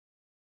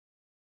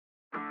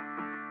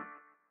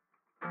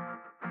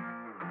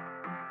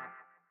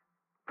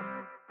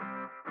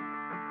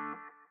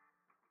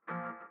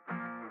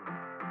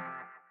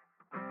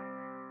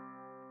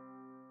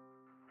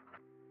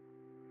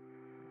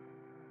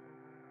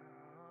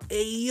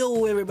Hey,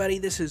 yo, everybody,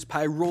 this is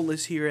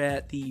Pyrolis here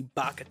at the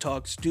Baka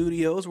Talk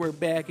Studios. We're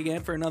back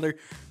again for another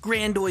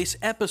Grandoise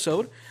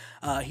episode.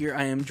 Here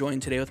I am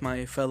joined today with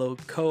my fellow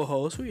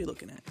co-host. Who are you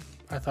looking at?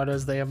 I thought it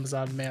was the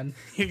Amazon man.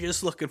 You're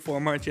just looking for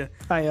him, aren't you?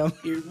 I am.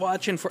 You're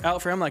watching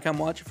out for him like I'm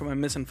watching for my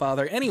missing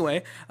father.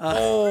 Anyway.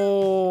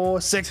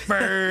 Sick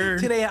bird.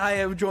 Today I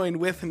have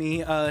joined with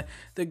me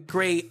the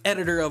great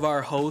editor of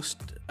our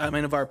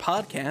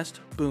podcast,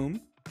 Boom.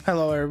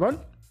 Hello,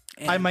 everyone.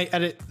 I might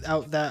edit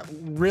out that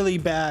really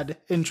bad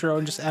intro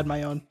and just add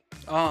my own.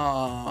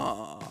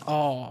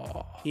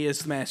 Oh, he is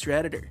the master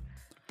editor.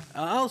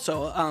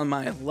 Also, on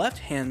my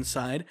left-hand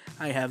side,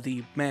 I have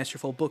the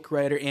masterful book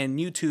writer and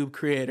YouTube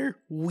creator,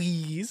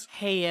 Wheeze.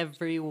 Hey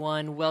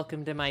everyone,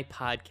 welcome to my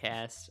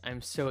podcast.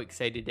 I'm so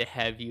excited to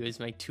have you as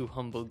my two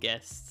humble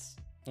guests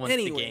once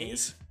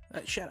Anyways,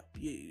 shut up.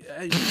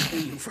 I pay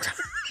you for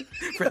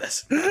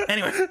this.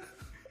 Anyway.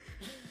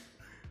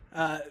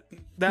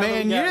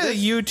 Man, you're the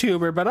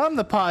YouTuber, but I'm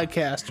the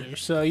podcaster,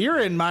 so you're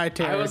in my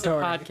territory. I was a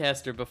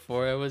podcaster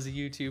before I was a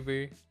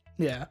YouTuber.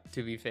 Yeah.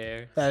 To be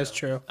fair. That is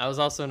true. I was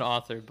also an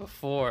author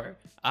before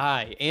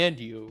I and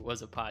you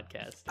was a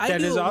podcaster. I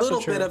do a little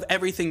bit of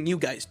everything you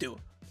guys do.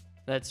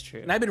 That's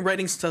true. And I've been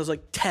writing since I was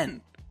like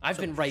 10. I've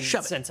been writing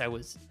since I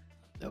was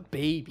a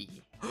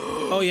baby.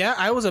 Oh, yeah?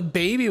 I was a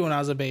baby when I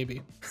was a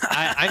baby.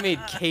 I made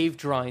cave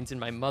drawings in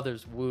my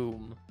mother's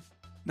womb.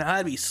 Now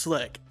that'd be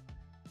slick.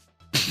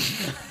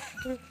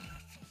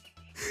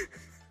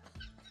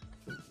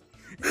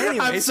 Anyways,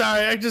 I'm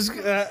sorry, I just...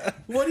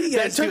 what do you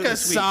guys do That took a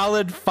this week?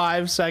 solid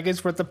 5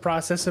 seconds for it to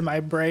process in my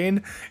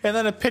brain, and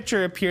then a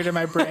picture appeared in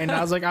my brain, and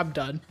I was like, I'm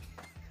done.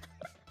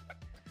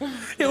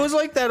 It was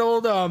like that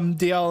old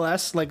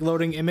DLS, like,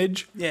 loading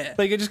image. Yeah.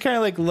 Like, it just kind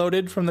of, like,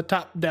 loaded from the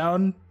top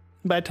down.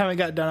 By the time I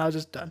got done, I was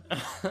just done.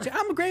 Did See,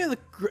 I'm great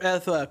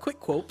at quick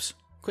quotes.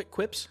 Quick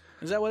quips.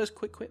 Is that what it's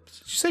quick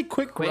quips? you say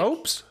quick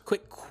ropes?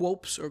 Quick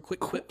quotes or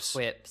quick quips?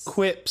 Quips.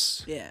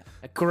 Quips. Yeah.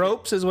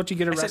 Gropes is what you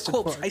get I said arrested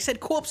quotes. for. I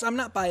said quotes. I'm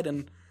not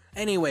Biden.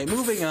 Anyway,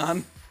 moving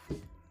on.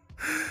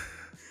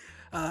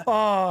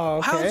 Oh,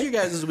 okay. How's you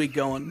guys this week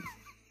going?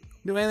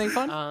 Do anything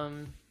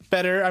fun?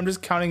 Better. I'm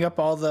just counting up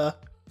all the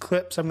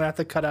clips I'm going to have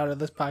to cut out of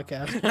this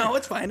podcast. No,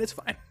 it's fine. It's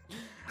fine.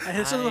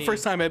 This is the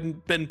first time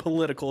I've been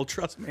political.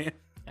 Trust me.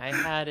 I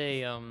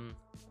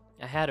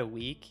had a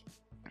week.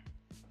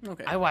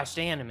 Okay. I watched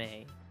anime.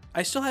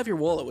 I still have your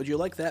wallet. Would you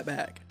like that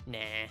back? Nah.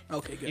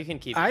 Okay, good. You can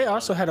keep it. I for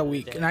also had a another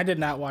week, day. and I did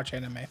not watch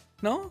anime.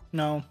 No?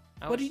 No.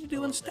 What did you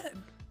do instead?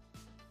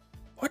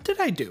 What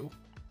did I do?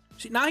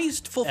 See, now he's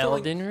fulfilling.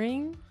 Elden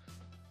Ring?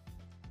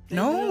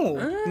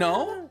 No.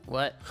 No?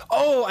 What?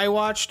 Oh, I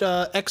watched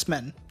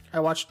X-Men.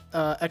 I watched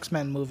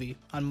X-Men movie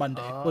on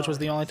Monday, which was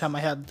the only time I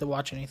had to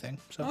watch anything.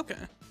 So Okay.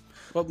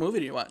 What movie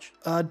did you watch?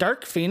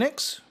 Dark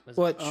Phoenix,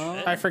 which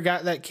I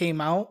forgot that came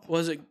out.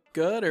 Was it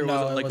good or No,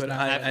 was it it like was what not.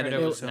 I I've heard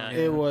didn't it was know? not.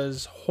 It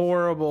was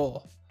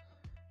horrible.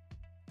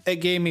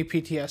 It gave me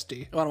PTSD.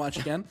 You want to watch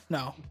again?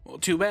 No. Well,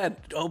 too bad.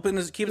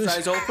 Keep his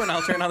eyes open.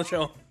 I'll turn on the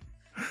show.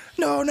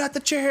 No, not the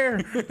chair.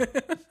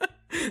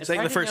 It's like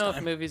hard the to first know time.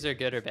 if movies are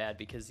good or bad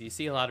because you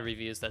see a lot of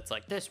reviews that's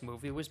like, this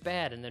movie was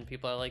bad, and then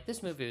people are like,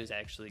 this movie was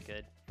actually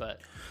good. But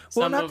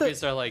some not the-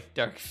 movies are like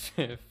Dark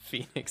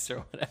Phoenix or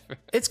whatever.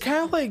 It's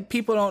kind of like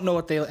people don't know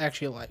what they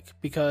actually like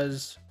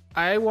because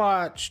I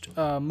watched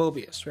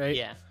Mobius, right?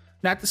 Yeah.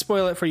 Not to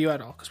spoil it for you at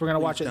all because we're going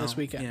to watch it this don't.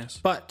 weekend. Yes.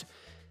 But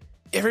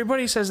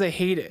everybody says they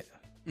hate it.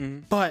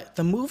 But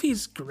the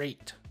movie's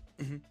great.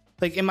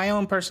 Like, in my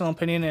own personal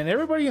opinion, and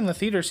everybody in the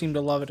theater seemed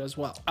to love it as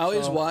well. I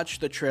always watch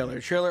the trailer.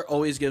 Trailer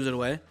always gives it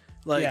away.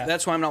 Like, Yeah.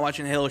 that's why I'm not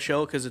watching the Halo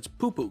show because it's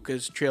poo-poo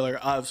because trailer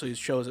obviously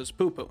shows it's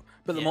poo-poo.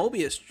 But the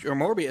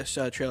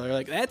Morbius trailer,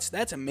 like,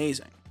 that's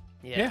amazing.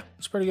 Yeah,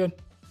 it's pretty good.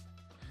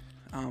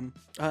 And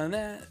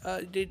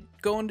that, did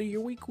go into your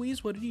week,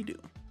 Wheeze? What did you do?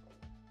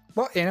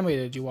 What anime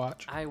did you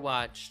watch? I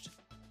watched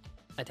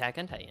Attack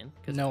on Titan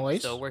because No I'm ways.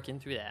 still working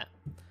through that.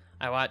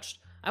 I watched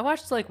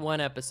like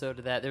one episode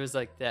of that. There was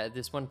like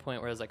this one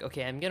point where I was like,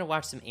 okay, I'm gonna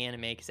watch some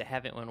anime because I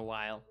haven't in a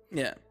while.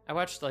 Yeah. I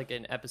watched like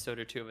an episode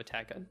or two of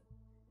Attack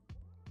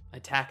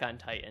on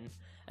Titan,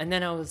 and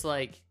then I was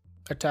like,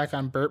 Attack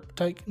on Burp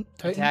Titan?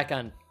 Attack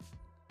on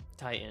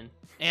Titan,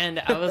 and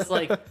I was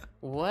like,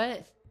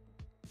 what?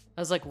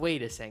 I was like,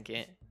 wait a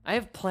second, I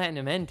have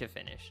Platinum End to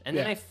finish, and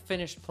then Yeah. I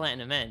finished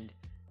Platinum End,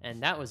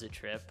 and that was a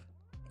trip.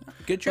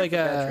 Good trip Like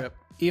or bad a trip?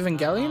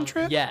 Evangelion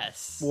trip?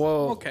 Yes.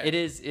 Whoa. Okay. It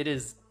is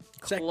Is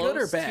that close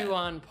good or bad? to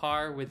on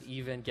par with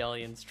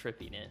Evangelion's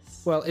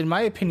trippiness. Well, in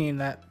my opinion,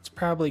 that's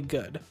probably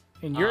good.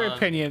 In your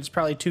opinion, it's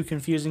probably too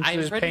confusing because I'm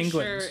there's pretty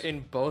penguins. sure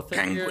in both of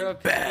Penguin your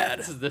bad.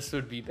 opinions, this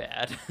would be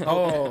bad.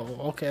 Oh,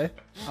 okay.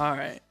 All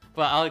right.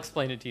 But I'll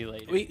explain it to you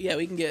later. We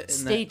can get in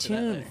Stay to that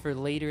tuned later. for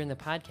later in the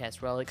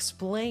podcast where I'll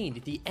explain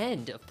the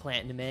end of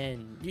Platinum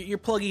End. You're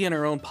plugging in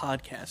our own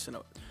podcast.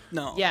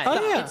 No. Yeah, Oh,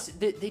 yeah.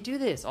 yeah. They do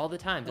this all the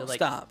time. They're like,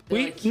 Stop. they're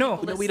We- like, no.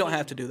 keep No, we don't listening.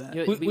 have to do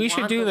that. We should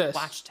want do the this.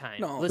 Watch time.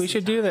 No. We listen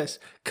should time. do this.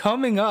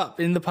 Coming up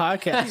in the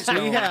podcast,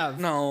 we have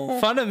No.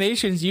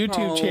 Funimation's YouTube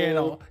No.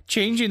 channel,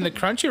 changing the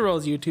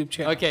Crunchyroll's YouTube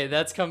channel. Okay,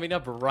 that's coming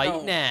up right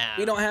No. now.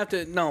 We don't have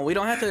to. No, we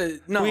don't have to.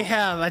 No. We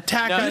have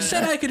Attack No, on You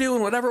said I could do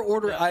in whatever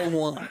order I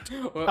want.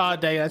 Oh,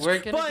 dang, that's We're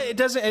gonna but be-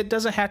 it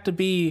doesn't have to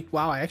be.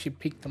 Wow, I actually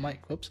peeked the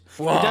mic. Whoops.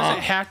 It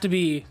doesn't have to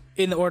be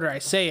in the order I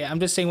say it. I'm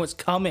just saying what's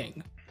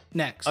coming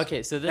next.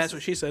 Okay, so That's this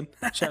what she said.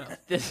 Shut up.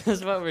 this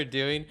is what we're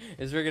doing.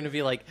 Is we're gonna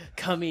be like,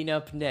 coming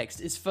up next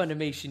is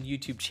Funimation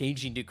YouTube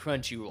changing to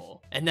Crunchyroll,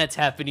 and that's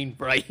happening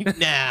right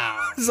now.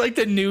 It's like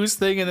the news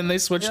thing, and then they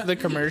switch to the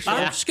commercial.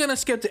 I'm just gonna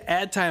skip to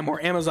ad time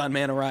or Amazon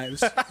Man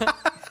arrives. All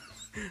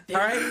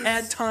right,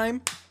 ad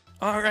time.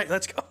 All right,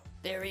 let's go.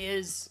 There he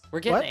is. We're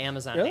getting What? the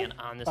Amazon Really? man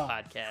on this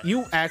podcast.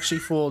 You actually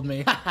fooled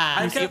me.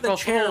 I've got the April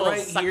chair Fool's,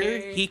 right sucker.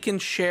 here. He can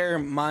share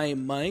my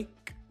mic.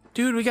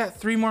 Dude, we got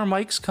 3 more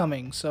mics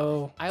coming,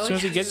 so I as soon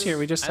as he always gets do- here,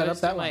 we just I set always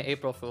up that do my one.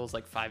 April Fool's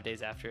like 5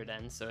 days after it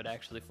ends, so it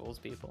actually fools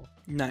people.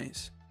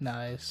 Nice.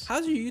 Nice.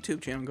 How's your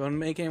YouTube channel going?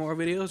 Make any more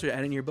videos or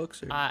add in your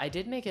books? Or? I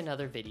did make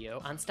another video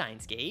on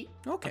Steins Gate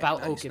Okay, about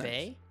nice, Okabe,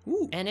 nice.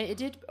 Ooh. and it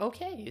did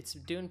okay. It's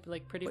doing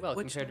like pretty well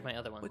Which- compared to my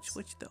other ones.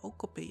 Which the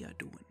Okabe are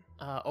doing?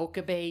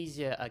 Okabe's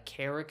a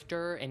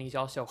character, and he's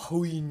also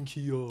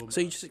Hoinkyo.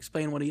 So you just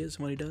explain what he is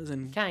and what he does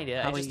and Kinda.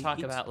 I how just he talk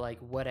eats? about like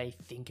what I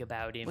think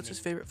about him. What's his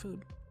and- favorite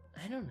food?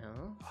 I don't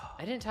know.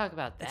 I didn't talk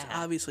about It's that.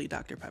 obviously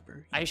Dr.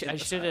 Pepper. I You should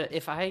did have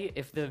decide.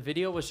 if the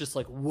video was just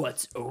like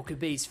what's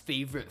Okabe's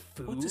favorite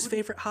food? What's his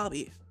favorite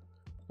hobby?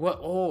 What?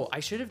 Oh, I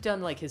should have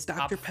done like his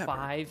Dr. top Pepper.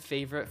 5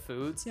 favorite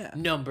foods. Yeah.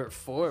 Number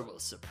 4 will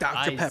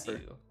surprise Pepper.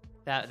 you.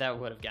 That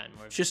would have gotten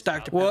more. Just views,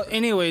 Dr. probably. Well,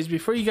 anyways,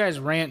 before you guys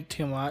rant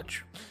too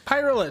much,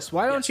 Pyrolist,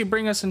 why don't you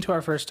bring us into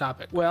our first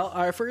topic? Well,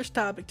 our first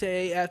topic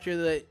today, after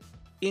the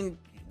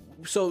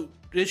so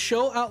this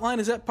show outline,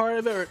 is that part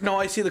of it? Or no,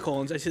 I see the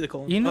colons.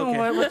 You know Okay.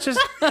 what? Let's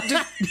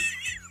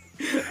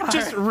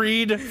just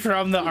read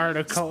from the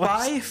article.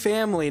 Spy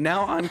Family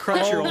now on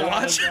Crunchyroll.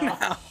 Watch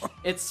now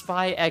It's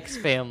Spy X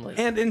Family.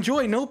 and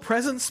enjoy no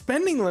present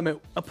spending limit.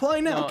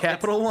 Apply now. No,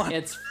 Capital it's, One.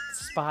 It's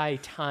Spy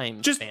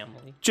Times Just-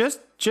 Family.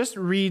 Just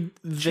read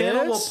this.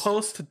 Channel will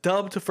post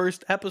dubbed to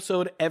first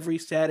episode every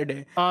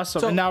Saturday.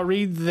 Awesome. So- and now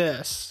read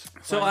this.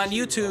 So on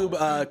YouTube,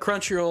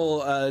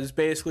 Crunchyroll is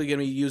basically going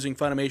to be using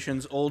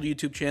Funimation's old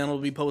YouTube channel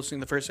to be posting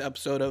the first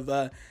episode of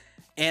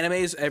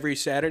animes every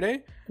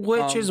Saturday.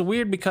 Which is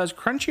weird because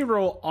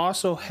Crunchyroll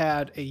also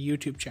had a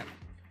YouTube channel.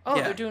 Oh,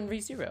 Yeah. they're doing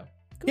ReZero.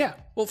 Yeah.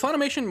 Well,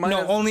 Funimation might No,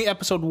 have... only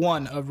episode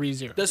 1 of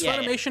ReZero. Does Yeah,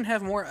 yeah. Funimation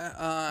have more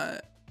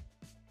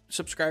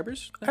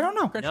subscribers? I don't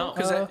know. Crunchyroll? No.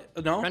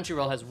 'Cause no?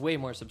 Crunchyroll has way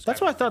more subscribers.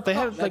 That's what I thought. They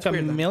had that's like a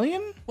weird then.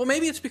 million? Well,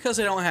 maybe it's because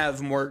they don't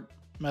have more...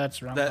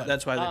 That's wrong.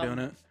 That's why they're doing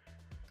it.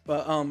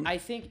 But I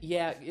think,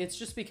 yeah, it's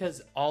just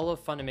because all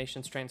of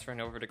Funimation's transferring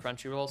over to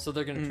Crunchyroll, so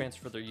they're going to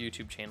transfer their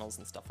YouTube channels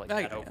and stuff like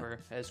I that get it. over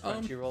as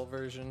Crunchyroll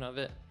version of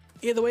it.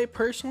 either way,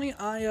 personally,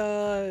 I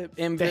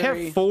am They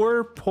very... have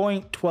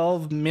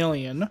 4.12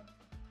 million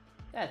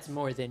That's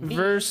more than me.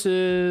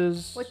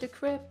 versus What the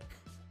crap?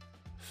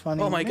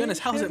 Funny. Oh my goodness,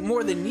 how is it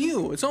more than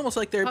you? It's almost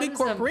like they're a How big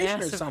does a corporation or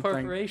massive something.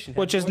 corporation have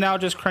Which is more- now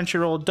just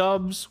Crunchyroll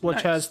Dubs, which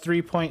Nice. has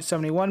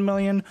 3.71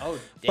 million. Oh,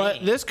 But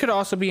dang. this could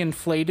also be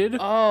inflated.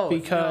 Oh,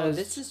 because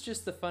no, this is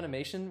just the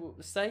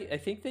Funimation site. I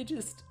think they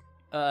just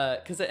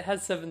because it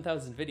has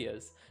 7,000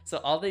 videos. So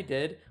all they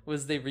did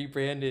was they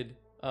rebranded.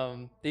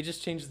 They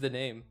just changed the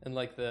name and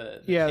like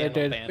the Yeah, they channel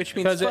did. band. Which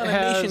means Because it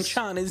Funimation has-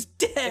 Chan is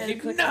dead. if you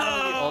click on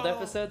one of the old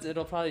episodes,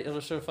 it'll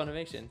show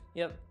Funimation.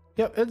 Yep,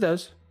 Yep, it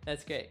does.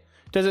 that's great.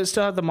 Does it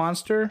still have the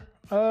monster?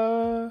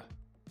 It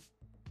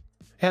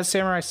has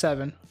Samurai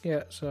 7.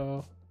 Yeah,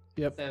 so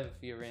yep. They have a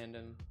few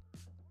random.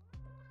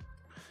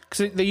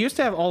 Because they used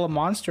to have all the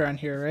monster on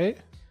here, right?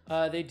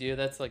 They do.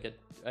 That's like a.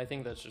 I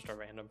think that's just a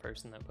random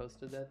person that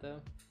posted that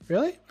though.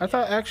 Really? I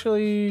thought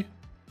actually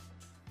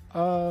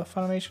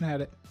Funimation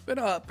had it.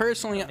 But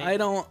personally, I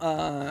don't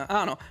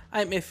know.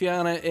 I'm iffy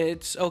on it.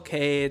 It's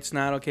okay. It's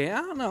not okay.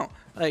 I don't know.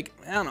 Like,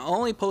 I don't know.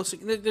 Only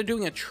posting. They're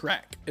doing a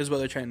track is what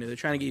they're trying to do. They're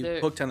trying to get you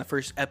They're- hooked on the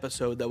first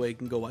episode. That way you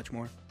can go watch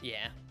more.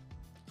 Yeah.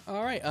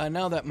 All right.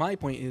 Now that my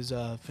point is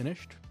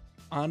finished,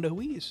 on to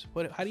Wheeze.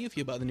 How do you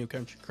feel about the new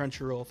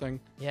Crunchyroll thing?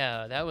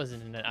 Yeah, that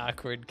wasn't an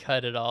awkward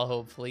cut at all,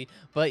 hopefully.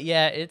 But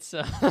yeah, it's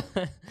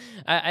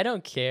I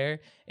don't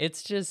care.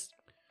 It's just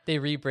they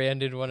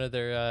rebranded one of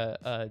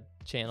their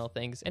channel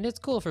things, and it's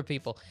cool for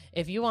people.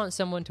 If you want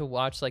someone to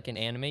watch like an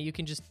anime, you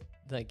can just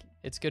like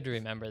it's good to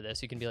remember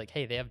this. You can be like,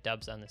 hey, they have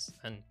dubs on this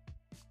on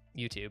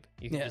YouTube.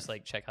 You can Yeah. just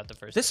like check out the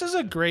first. This is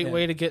a great Yeah.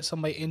 way to get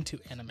somebody into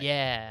anime.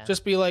 yeah,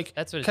 Just be like,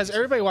 That's what it's because used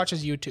everybody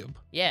watches YouTube.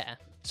 yeah.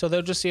 So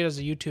they'll just see it as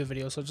a YouTube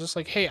video. So just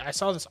like, hey, I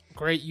saw this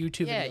great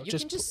YouTube Yeah, video. you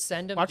can just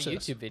send them watch the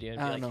this. YouTube video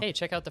and I be don't like, know. hey,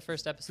 check out the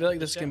first I episode. feel like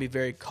this is gonna be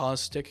very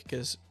caustic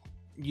because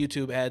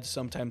YouTube ads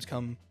sometimes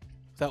come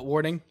without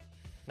warning.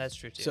 That's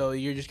true too. So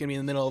you're just gonna be in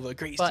the middle of a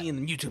great But- scene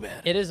and YouTube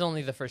ad. it is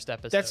only the first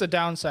episode. That's a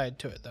downside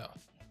to it, though.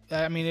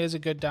 I mean, it is a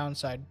good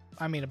downside.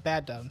 I mean, a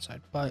bad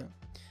downside, but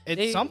it's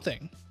They-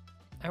 something.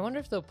 I wonder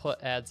if they'll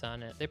put ads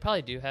on it. They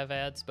probably do have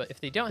ads, but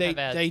if they don't have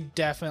ads, They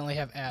definitely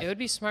have ads. it would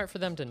be smart for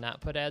them to not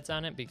put ads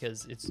on it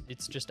because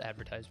it's just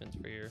advertisements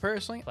for your.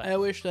 Personally, platform. I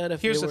wish that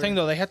if Here's they the were, thing,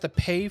 though. They have to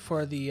pay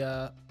for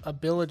the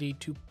ability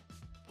to.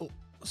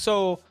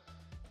 So,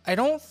 I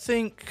don't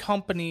think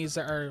companies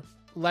that are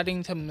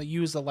letting them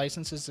use the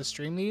licenses to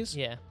stream these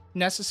Yeah.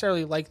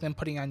 necessarily like them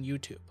putting on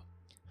YouTube.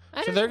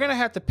 I So don't they're know. going to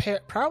have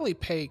to probably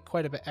pay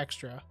quite a bit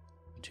extra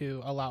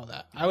to allow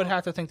that. I would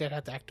have to think they'd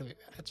have to activate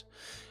that.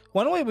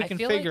 One way we I can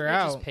feel figure like they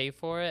out. just pay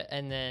for it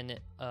and then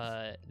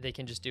they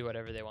can just do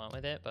whatever they want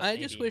with it. But I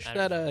just maybe- wish I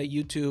don't that know.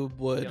 YouTube I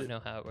would don't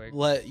know how it works.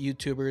 let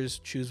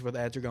YouTubers choose where the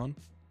ads are going.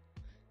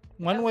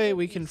 One That way would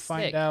we be can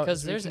find sick, out because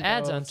is we there's can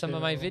ads go on some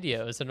of my to-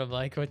 videos, and I'm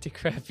like, what the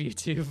crap,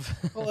 YouTube?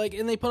 Well, like,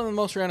 and they put them in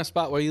the most random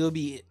spot where you'll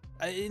be.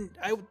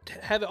 I would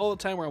have it all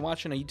the time where I'm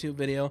watching a YouTube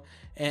video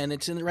and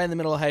it's right in the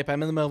middle of hype.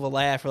 I'm in the middle of a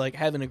laugh or like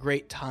having a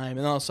great time,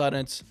 and all of a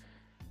sudden it's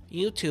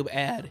YouTube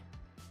ad.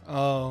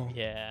 Oh,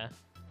 Yeah.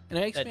 and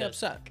it makes That me does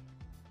upset. suck.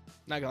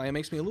 Not gonna lie, it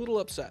makes me a little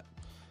upset.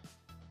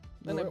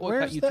 Then I boycott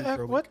Where's YouTube the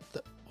for a week.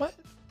 what?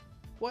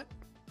 What?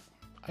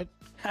 I-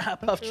 Haha,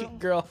 puff cheek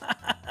girl.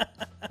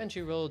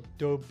 Crunchyroll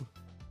dub.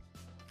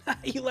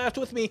 You laughed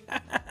with me.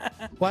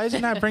 Why is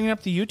it not bringing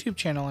up the YouTube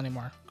channel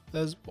anymore?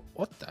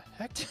 What the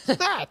heck is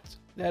that?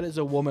 That is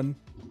a woman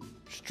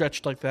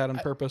stretched like that on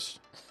purpose.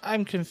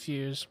 I'm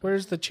confused.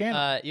 Where's the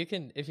channel? You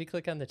can, if you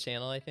click on the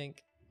channel, I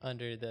think,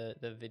 under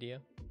the video.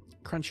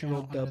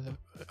 Crunchyroll Under dub.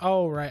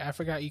 oh, right. I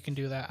forgot you can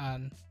do that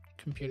on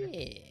computer.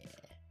 Yeah.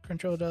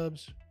 Control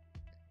dubs.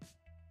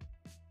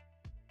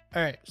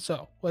 All right,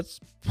 so let's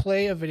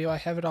play a video. I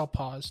have it all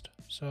paused,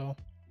 so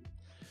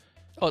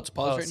Oh, it's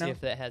paused right see now.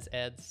 if that has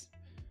ads.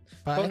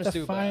 but I Bonus have to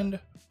Duba. find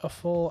a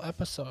full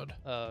episode.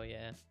 Oh,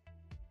 yeah.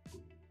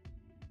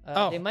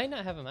 Oh. They might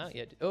not have them out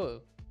yet. Oh,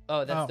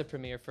 that's Oh. the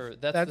premiere for.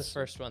 That's That's- the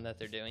first one that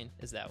they're doing.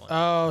 Is that one?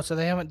 Oh, so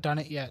they haven't done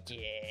it yet.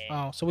 Yeah.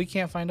 Oh, so we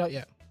can't find out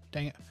yet.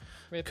 Dang it.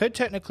 Rip. Could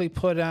technically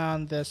put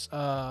on this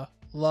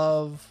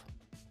Love,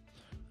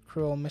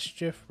 Cruel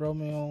Mischief,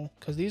 Romeo,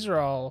 because these are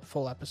all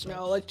full episodes.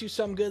 No, let's do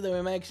something good that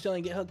we might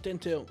accidentally get hooked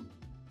into.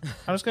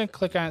 I'm just gonna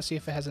click on it and see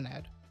if it has an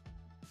ad.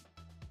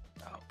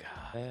 Oh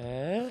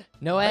god.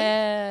 No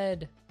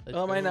ad. Let's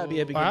Well, it might not be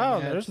a go. beginning Wow,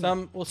 ad. there's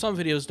some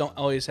videos don't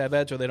always have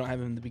ads, or they don't have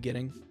them in the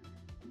beginning.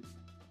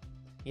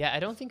 Yeah, I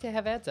don't think they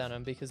have ads on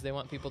them because they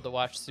want people to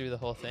watch through the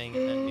whole thing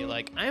and then be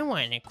like, I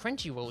want a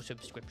Crunchyroll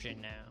subscription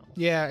now.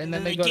 Yeah, and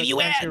then then they they go to give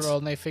you ads. Crunchyroll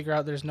and they figure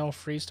out there's no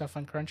free stuff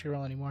on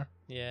Crunchyroll anymore.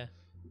 Yeah.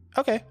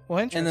 Okay, well,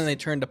 interesting. And then they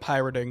turn to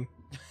pirating.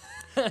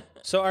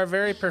 So our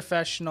very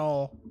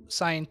professional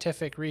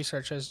scientific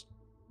research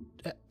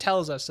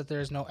tells us that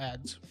there's no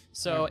ads.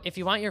 So if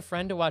you want your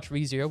friend to watch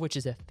ReZero, which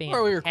is a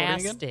Are we recording again?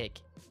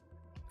 fantastic.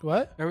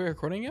 What? Are we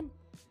recording again?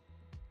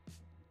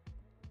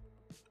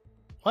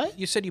 What?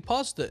 You said you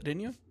paused it,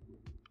 didn't you?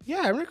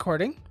 Yeah, I'm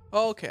recording.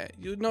 Oh, okay.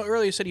 You know,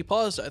 earlier you said you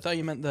paused it. I thought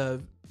you meant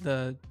the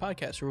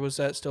podcast, or was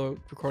that still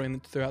recording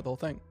throughout the whole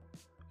thing?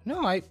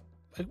 No, I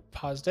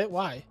paused it.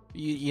 Why?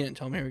 You didn't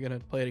tell me we were gonna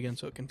play it again,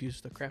 so it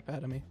confused the crap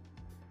out of me.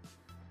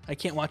 I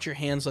can't watch your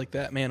hands like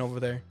that man over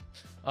there.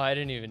 Oh, I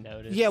didn't even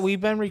notice. Yeah, we've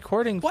been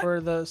recording What?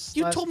 for the.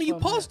 You last told me you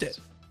 12 paused minutes.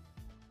 it.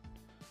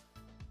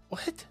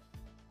 What?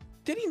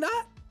 Did he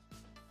not?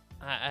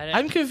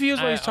 I'm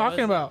confused what he's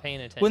talking about.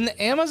 When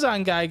the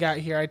Amazon guy got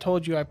here, I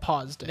told you I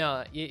paused it.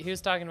 No, he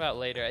was talking about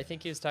later. I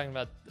think he was talking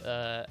about.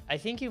 I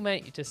think you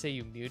meant to say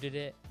you muted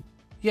it.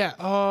 Yeah.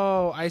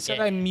 Oh, I said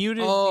Yeah. I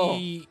muted Oh.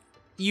 the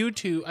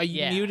YouTube. I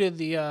Yeah. muted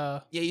the.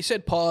 Yeah, you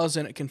said pause,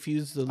 and it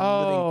confused the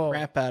Oh, living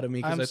crap out of me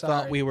because I'm I thought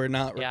sorry. we were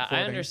not Yeah,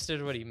 recording. I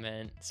understood what he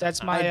meant. That's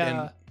somehow. my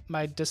didn't.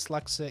 my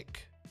dyslexic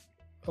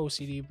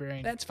OCD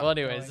brain. That's fine. Well,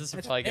 anyways, this is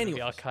That's- probably gonna be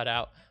anyways. all cut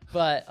out.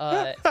 But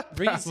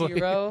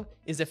ReZero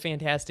is a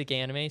fantastic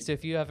anime. So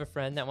if you have a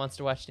friend that wants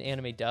to watch the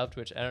anime dubbed,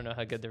 which I don't know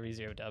how good the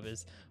ReZero dub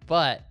is,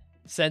 but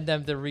send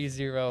them the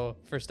ReZero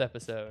first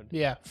episode.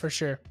 Yeah, for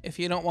sure. If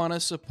you don't want to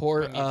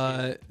support From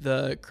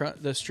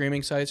YouTube. the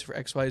streaming sites for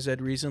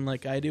XYZ reason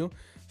like I do,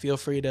 feel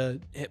free to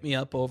hit me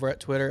up over at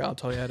Twitter. I'll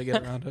tell you how to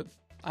get around it.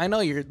 I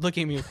know you're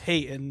looking at me with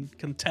hate and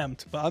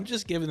contempt, but I'm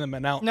just giving them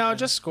an out. No, man.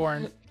 just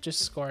scorn. Just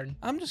scorn.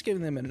 I'm just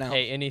giving them an out.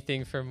 Hey,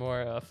 anything for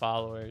more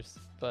followers.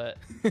 But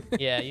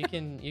yeah, you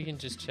can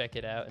just check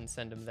it out and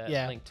send them that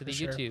Yeah, link to the for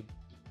sure. YouTube.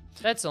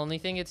 That's the only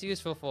thing it's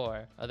useful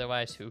for.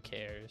 Otherwise, who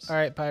cares? All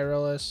right,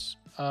 Pyrolis.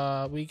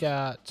 We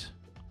got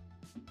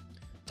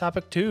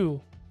topic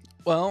 2.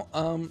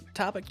 Well,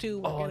 topic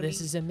 2. Oh,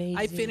 this is amazing.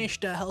 I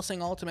finished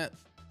Hellsing Ultimate,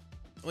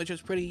 which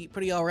was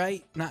pretty all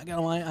right. Not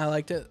gonna lie, I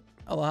liked it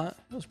a lot.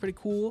 It was pretty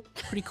cool.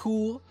 Pretty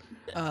cool.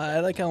 I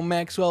like how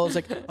Maxwell is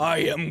like, I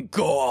am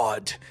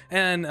God,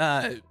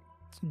 and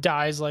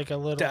Dies like a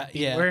little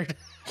yeah. word.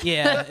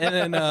 yeah,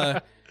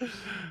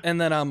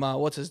 and then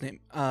what's his name?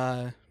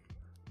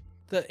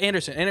 The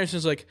Anderson.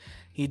 Anderson's like,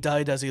 he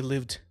died as he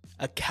lived,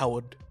 a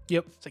coward.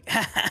 Yep. It's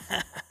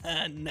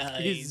like,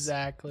 nice.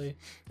 Exactly.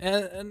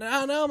 And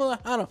now I'm like,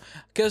 I don't know,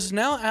 because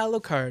now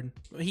Alucard,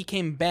 he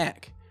came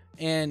back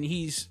and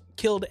he's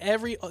killed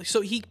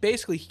so he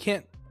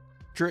can't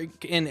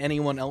drink in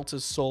anyone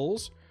else's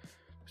souls,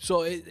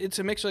 So it's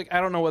a mix. Like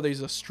I don't know whether he's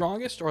the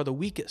strongest or the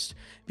weakest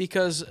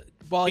because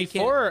while he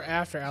can't, Before or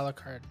after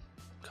Alucard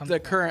comes the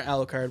back? current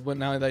Alucard, when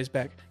now that he's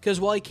back, because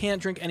while he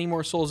can't drink any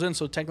more souls in,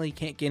 so technically he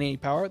can't gain any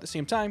power. At the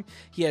same time,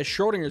 he has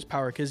Schrodinger's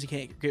power because he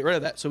can't get rid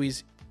of that. So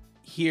he's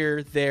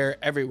here, there,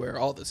 everywhere,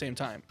 all at the same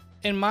time.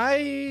 In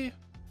my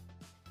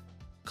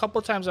couple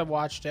times I've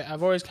watched it,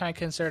 I've always kind of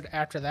considered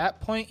after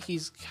that point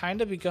he's kind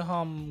of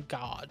become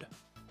God.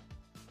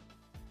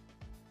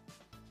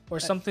 Or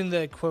something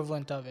the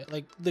equivalent of it,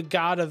 like the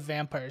god of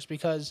vampires,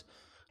 because,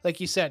 like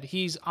you said,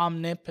 he's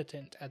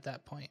omnipotent at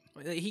that point.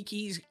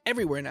 He's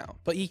everywhere now,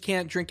 but he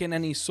can't drink in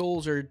any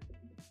souls or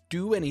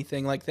do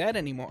anything like that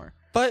anymore.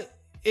 But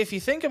if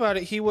you think about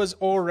it, he was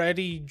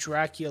already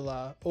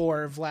Dracula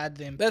or Vlad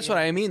the Impaler. That's what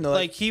I mean, though.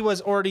 Like, he was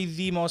already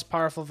the most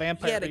powerful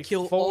vampire. He had to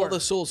kill all the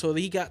souls, so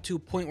he got to a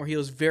point where he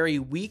was very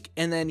weak,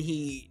 and then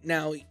he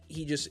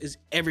just is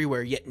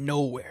everywhere yet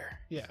nowhere.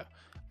 Yeah.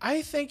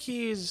 I think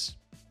he's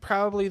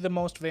probably the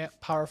most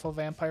powerful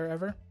vampire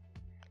ever.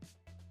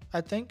 I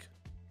think.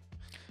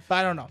 But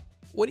I don't know.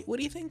 What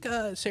do you think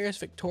Sarah's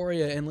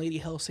Victoria and Lady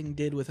Helsing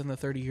did within the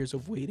 30 years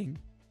of waiting?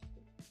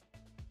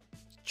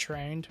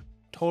 Trained.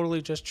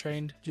 Totally just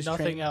trained. Just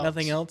nothing else.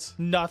 Nothing else?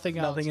 Nothing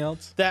else. Nothing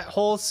else? That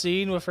whole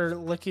scene with her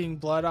licking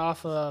blood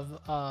off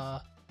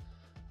of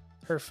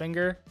her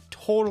finger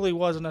totally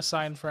wasn't a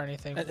sign for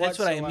anything. That's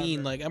what I whatsoever.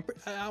 mean. Like, I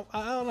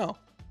don't know.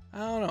 I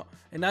don't know.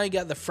 And now you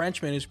got the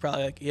Frenchman who's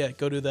probably like, yeah,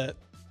 go do that.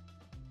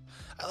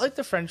 I like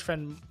the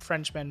Frenchman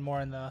more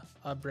in the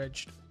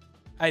abridged.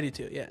 I do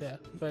too, yeah. Yeah.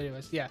 But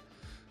anyways, yeah.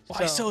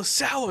 Why so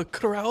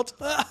sauerkraut?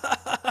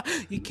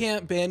 You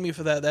can't ban me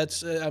for that.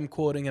 That's I'm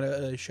quoting at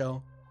a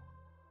show.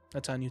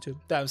 That's on YouTube.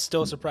 That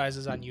still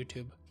surprises on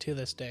YouTube to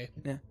this day.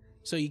 Yeah.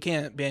 So you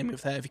can't ban me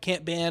for that. If you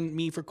can't ban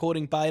me for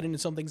quoting Biden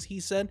and some things he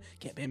said, you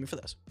can't ban me for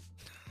this.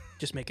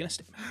 Just making a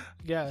statement.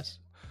 Yes.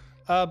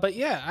 But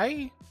yeah,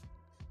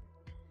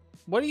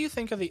 what do you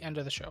think of the end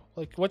of the show?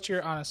 Like, what's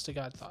your honest to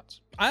God thoughts?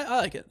 I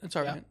like it. It's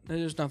all right.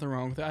 There's nothing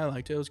wrong with it. I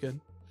liked it. It was good.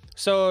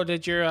 So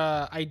did your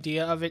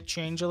idea of it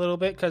change a little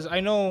bit? Because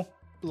I know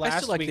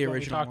last like week the when we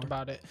original talked more.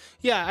 about it.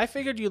 Yeah, I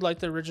figured you'd like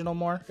the original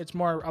more. It's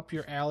more up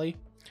your alley.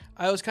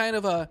 I was kind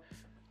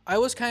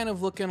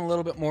of looking a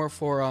little bit more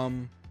for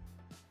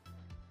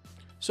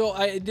so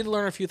I did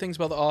learn a few things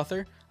about the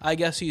author. I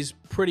guess he's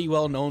pretty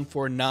well known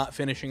for not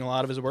finishing a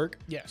lot of his work.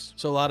 Yes.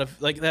 So a lot of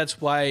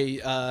that's why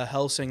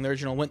Hellsing, the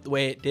original, went the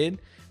way it did,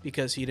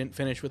 because he didn't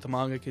finish with the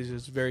manga because he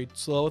was very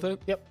slow with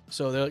it. Yep.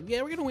 So they're like,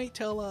 yeah, we're gonna wait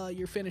till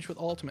you're finished with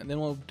Ultimate, and then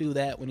we'll do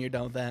that when you're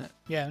done with that.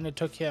 Yeah, and it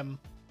took him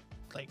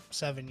like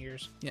 7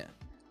 years. Yeah.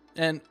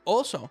 And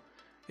also,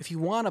 if you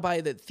want to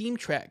buy the theme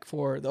track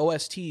for the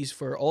OSTs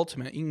for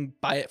Ultimate, you can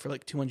buy it for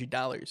like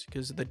 $200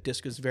 because the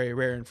disc is very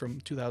rare and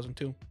from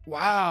 2002.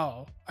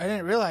 Wow. I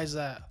didn't realize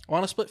that. I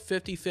want to split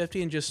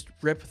 50-50 and just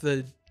rip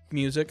the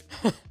music.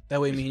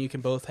 That way me and you can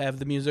both have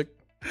the music.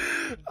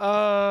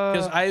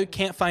 Because I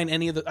can't find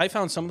any of the... I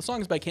found some of the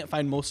songs, but I can't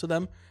find most of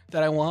them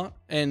that I want.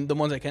 And the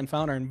ones I can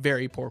find are in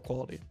very poor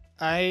quality.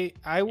 I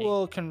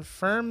will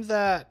confirm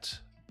that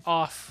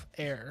off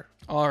air,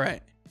 All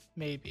right.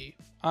 maybe.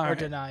 All or right.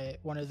 deny it.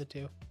 One of the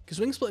two. Because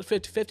we can split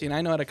 50-50, and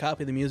I know how to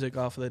copy the music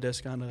off of the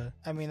disc onto...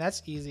 I mean,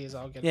 that's easy as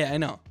I'll get. Yeah, I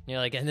know. You're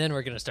like, and then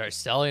we're gonna start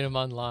selling them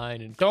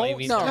online and Don't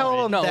claiming tell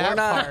credit. them No, that we're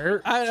not.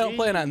 part. I don't Gee.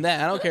 plan on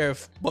that. I don't care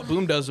if what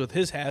Boom does with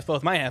his half, but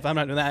with my half, I'm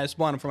not doing that. I just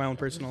want them for my own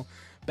personal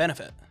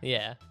benefit.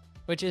 Yeah,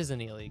 which isn't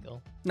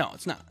illegal. No,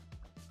 it's not.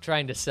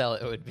 Trying to sell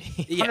it would be.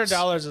 Yes.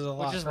 $100 is a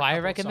lot. Which is for a why I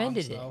couple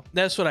recommended songs, it. though.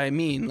 That's what I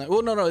mean. Like,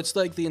 well, no, it's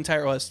like the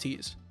entire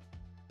OSTs.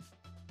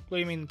 What do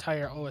you mean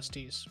entire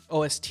OSTs?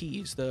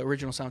 OSTs, the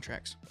original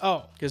soundtracks,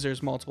 Oh, because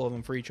there's multiple of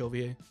them for each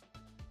OVA.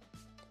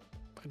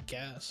 I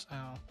guess. I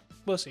don't know.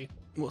 We'll see.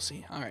 We'll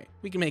see. All right,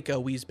 we can make a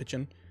Wheeze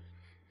bitchin'.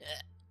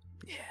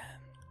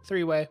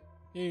 3-way.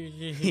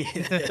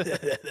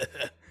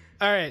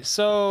 All right.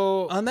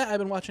 So On that, I've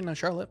been watching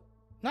Charlotte.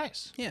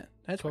 nice. Yeah,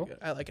 that's Cool. pretty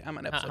good. I like it. I'm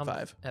on episode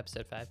 5.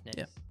 Episode 5. Nice.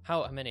 Yeah.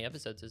 How many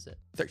episodes is it?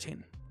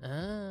 13.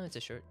 It's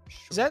a short.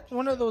 Is that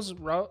one of those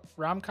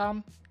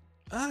rom-com?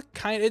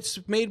 Kind. It's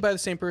made by the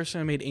same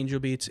person who made Angel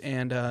Beats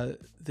and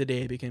The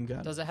Day I Became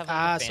God. Does it have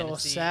like a So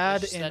fantasy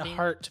sad and setting?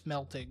 heart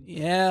melting.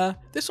 Yeah,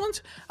 this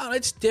one's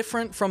it's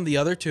different from the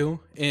other two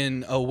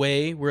in a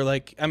way where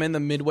like I'm in the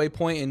midway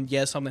point, and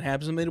yes, something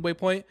happens in the midway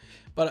point,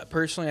 but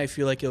personally I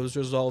feel like it was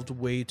resolved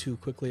way too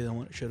quickly than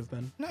what it should have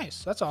been.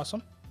 Nice. That's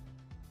awesome.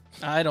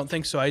 I don't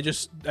think so. I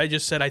just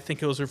said I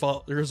think it was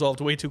resolved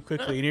way too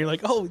quickly, and you're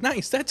like, oh,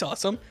 nice, that's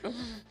awesome.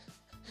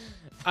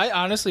 I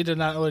honestly did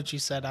not know what you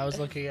said. I was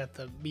looking at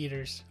the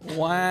meters.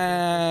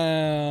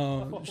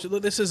 Wow,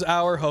 this is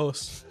our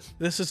host.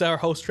 This is our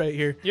host right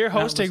here. You're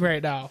Not hosting listening-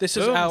 right now. This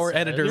is Boom our says-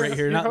 editor right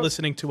here, You're not ho-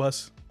 listening to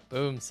us.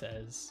 Boom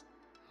says.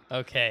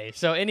 Okay,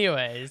 so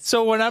anyways,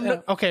 So when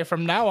I'm okay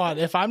from now on,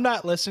 if I'm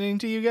not listening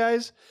to you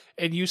guys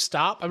and you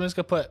stop, I'm just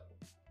gonna put.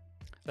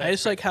 I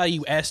just like how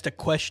you asked a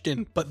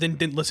question, but then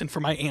didn't listen for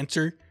my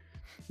answer.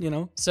 You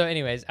know.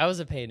 I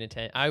was paying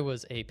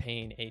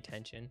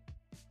attention.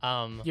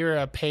 You're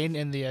a pain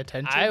in the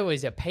attention. I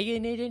was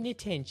paying it in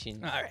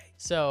attention. All right.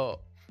 So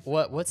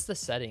What's the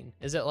setting?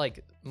 Is it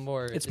like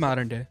more? It's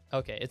modern day.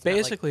 Okay, it's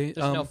Basically, not like,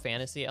 there's no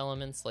fantasy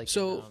elements like.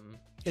 so-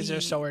 Is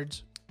there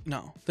swords?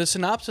 No, the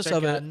synopsis Is there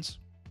of it. guns?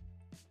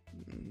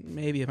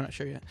 Maybe, I'm not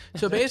sure yet.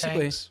 So Is there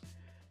basically, tanks?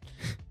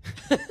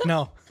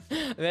 No.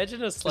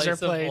 Imagine a slice of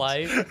planes?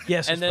 life,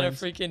 yes, and then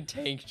planes. a freaking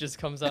tank just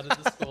comes out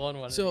of the school in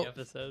one So- of the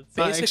episodes.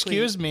 Basically-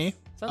 Excuse me.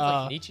 Sounds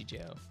like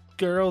Nichijou.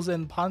 Girls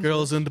in Panzer.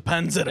 Girls in the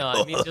Panzer. No,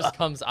 I mean it just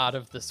comes out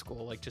of the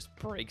school, like just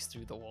breaks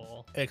through the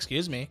wall.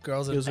 Excuse me.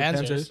 Girls in Girls in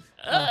Panzers.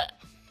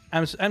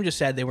 Panzers. I'm just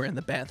sad they were in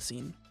the bath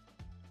scene.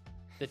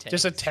 The tank.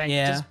 Just a tank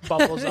Yeah. just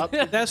bubbles up.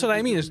 That's what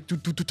I mean. Is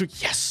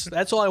yes,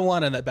 that's all I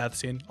wanted in that bath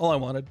scene. All I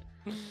wanted.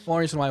 One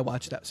reason why I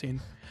watched that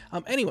scene.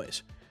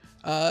 Anyways,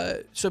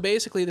 so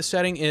basically the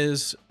setting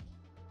is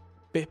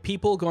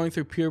people going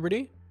through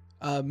puberty.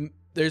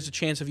 There's a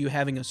chance of you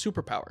having a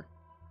superpower,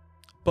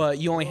 but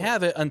you only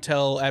have it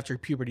until after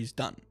puberty's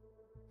done.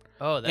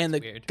 Oh, that's And the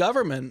weird.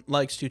 government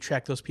likes to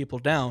track those people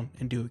down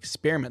and do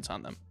experiments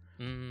on them.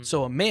 Mm,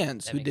 So a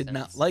man's That who makes did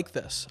not sense. like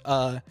this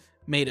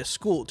made a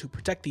school to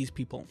protect these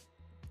people.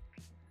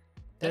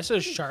 This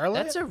is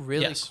Charlotte? that's a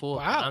really Yes. cool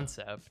Wow.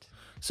 concept.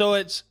 So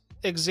it's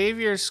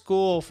Xavier's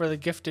School for the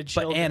Gifted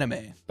But Children.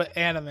 anime. But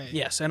anime.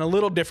 Yes, and a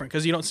little different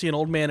because you don't see an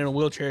old man in a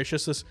wheelchair. It's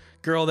just this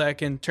girl that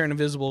can turn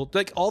invisible.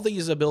 Like all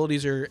these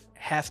abilities are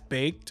half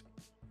baked.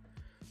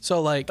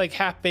 So like Like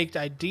half-baked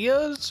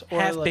ideas? Or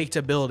half like, baked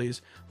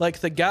abilities. Like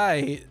the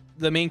guy,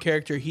 the main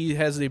character, he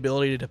has the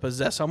ability to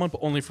possess someone, but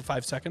only for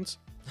 5 seconds.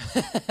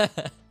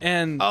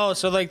 And Oh,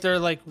 so like they're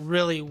like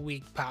really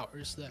weak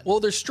powers then. well,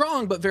 they're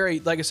strong, but very,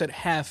 like I said,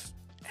 half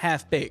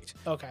baked.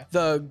 Okay.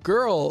 The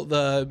girl,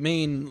 the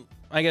main,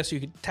 I guess you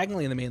could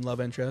technically the main love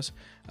interest,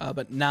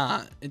 but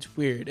not. It's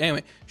weird.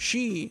 Anyway,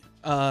 she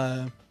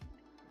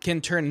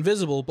can turn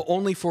invisible, but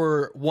only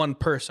for one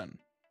person,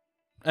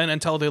 and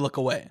until they look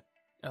away.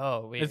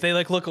 Oh, wait. If they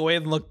like look away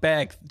and look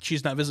back,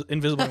 she's not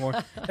invisible anymore.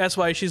 That's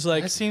why she's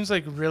like That seems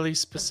like really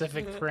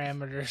specific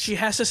parameters. she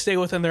has to stay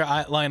within their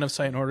line of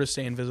sight in order to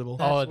stay invisible.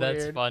 Oh, That's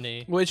that's weird.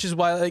 funny. Which is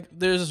why like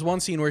there's this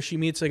one scene where she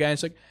meets a guy and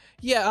it's like,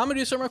 yeah, I'm gonna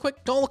do something real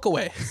quick. Don't look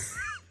away.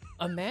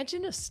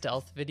 Imagine a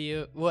stealth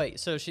video. Wait,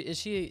 so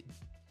she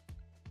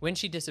when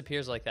she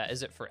disappears like that,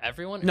 is it for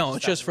everyone? Or No,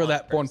 it's just for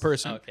that one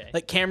person. Okay.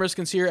 Like cameras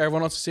can see her,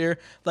 everyone else can see her.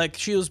 Like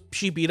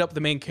she beat up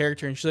the main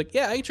character and she's like,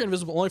 yeah, I can turn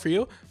invisible only for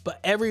you, but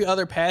every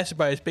other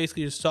passerby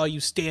basically just saw you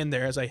stand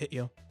there as I hit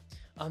you.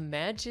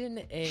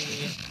 Imagine a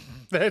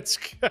That's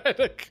kind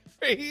of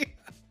great.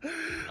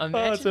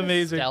 imagine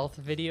amazing. a stealth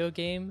video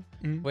game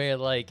where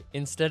like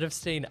instead of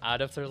staying out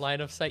of their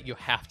line of sight, you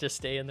have to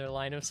stay in their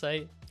line of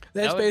sight.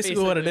 That's That would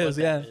basically what it is,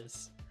 yeah. that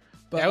is.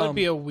 But, That would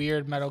be a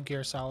weird Metal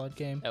Gear Solid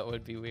game. That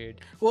would be weird.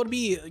 well, it'd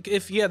be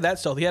if you had that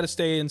stealth, you had to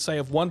stay in sight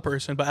of one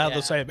person, but out of Yeah.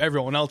 the sight of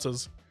everyone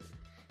else's.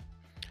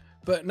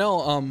 But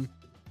no,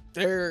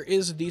 there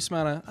is a decent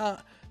amount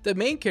of the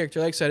main character,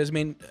 like I said, his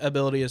main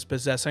ability is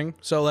possessing.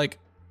 So like,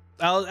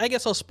 I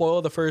guess I'll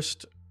spoil the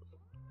first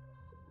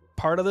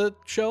part of the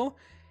show.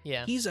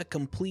 Yeah. He's a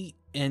complete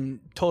and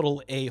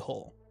total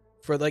a-hole.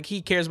 For like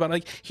he cares about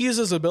like he uses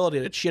his ability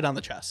to cheat on the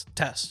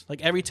test.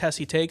 Like every test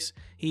he takes,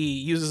 he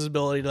uses his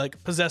ability to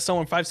like possess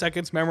someone 5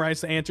 seconds,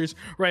 memorize the answers,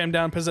 write them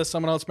down, possess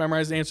someone else,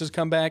 memorize the answers,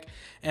 come back,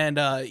 and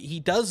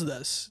he does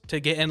this to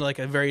get into like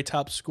a very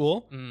top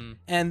school.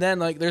 And then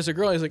like there's a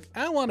girl, he's like,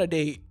 I want to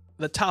date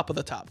the top of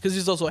the top because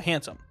he's also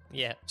handsome.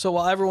 Yeah. So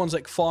while everyone's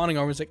like fawning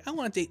over, he's like, I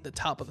want to date the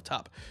top of the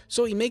top.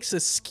 So he makes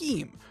this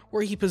scheme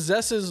where he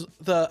possesses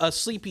a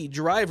sleepy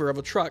driver of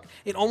a truck.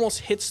 It almost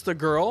hits the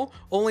girl,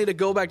 only to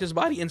go back to his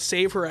body and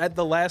save her at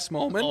the last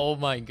moment. Oh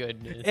my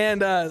goodness.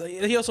 And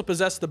he also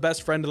possessed the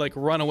best friend to like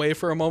run away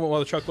for a moment while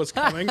the truck was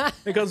coming.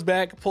 He comes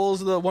back, pulls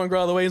the one girl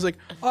out of the way. He's like,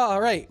 oh,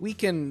 all right, we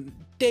can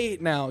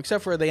date now.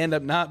 Except for they end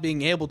up not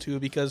being able to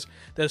because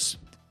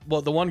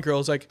the one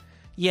girl's like,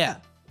 yeah,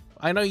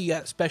 I know you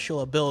got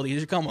special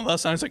abilities. You come with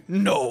us. And I was like,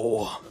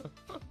 no.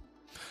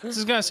 I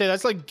was gonna say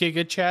that's like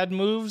Giga Chad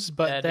moves,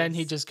 but That then is-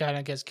 he just kind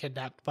of gets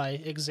kidnapped by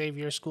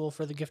Xavier School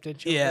for the Gifted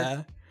Children.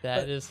 Yeah.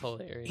 That is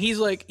hilarious. He's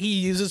like, he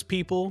uses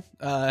people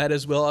at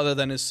his will, other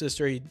than his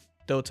sister. He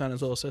dotes on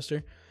his little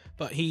sister.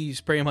 But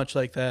he's pretty much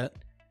like that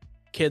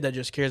kid that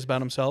just cares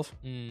about himself.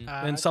 And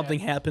Okay. something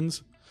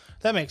happens.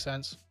 That makes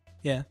sense.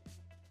 Yeah.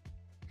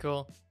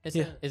 Cool. Is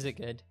it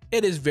good?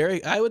 It is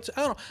very, I don't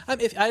know.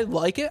 If I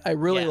like it, I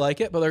really Yeah.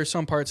 like it, but there are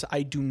some parts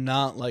I do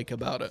not like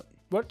about it.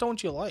 What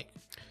don't you like?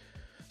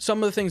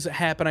 Some of the things that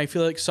happen, I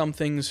feel like some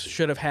things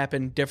should have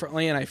happened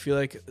differently, and I feel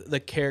like if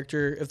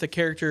the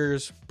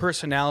character's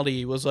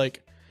personality was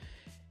like,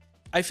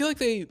 I feel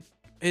like I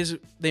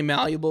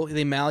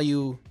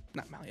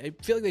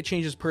feel like they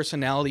change his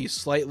personality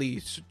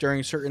slightly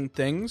during certain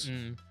things.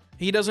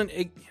 He doesn't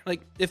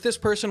like if this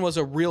person was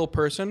a real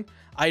person,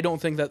 I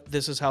don't think that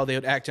this is how they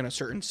would act in a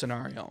certain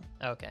scenario.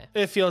 Okay.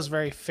 It feels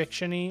very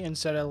fictiony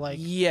instead of like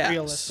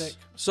realistic.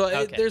 So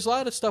Okay. there's a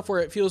lot of stuff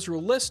where it feels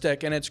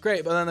realistic and it's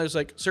great, but then there's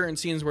like certain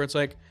scenes where it's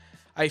like,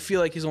 I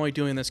feel like he's only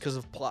doing this because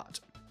of plot.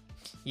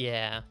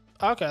 Yeah.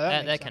 Okay,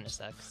 That makes kind of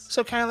sense. sucks.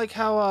 So kind of like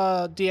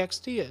how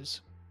DXD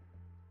is.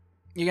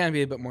 You gotta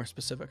be a bit more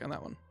specific on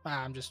that one.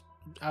 I'm just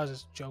I was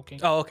just joking.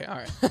 Oh, okay, all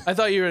right. I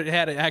thought you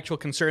had an actual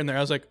concern there.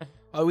 I was like,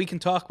 oh, we can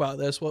talk about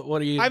this.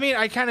 What are you? I mean,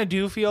 I kind of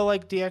do feel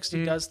like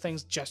DxD does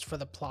things just for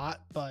the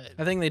plot, but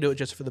I think they do it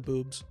just for the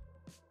boobs.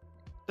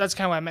 that's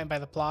kind of what I meant by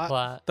the plot.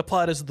 Plot. The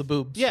plot is the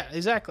boobs. Yeah,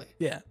 exactly.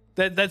 Yeah.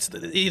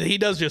 He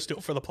does just do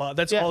it for the plot.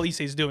 That's Yeah. all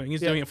he's doing.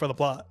 He's doing it for the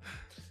plot.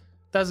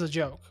 That's a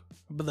joke.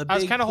 But the I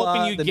was big kinda plot,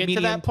 hoping you'd the get to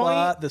medium that point.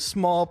 plot, the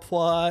small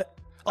plot,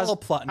 all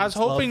plot. I was needs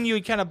love. hoping you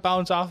would kind of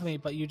bounce off of me,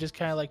 but you just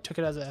kind of like took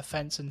it as an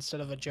offense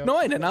instead of a joke. No,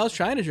 I didn't. I was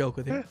trying to joke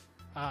with you.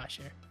 Ah,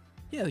 sure.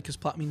 Yeah, because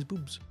plot means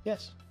boobs.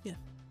 Yes. Yeah.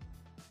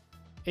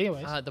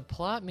 Anyways, The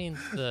plot means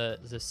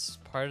this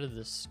part of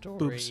the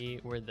story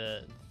where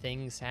the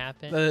things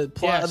happen. The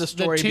plot Yes, of the the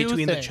story two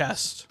between the things.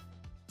 chests.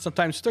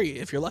 Sometimes 3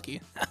 if you're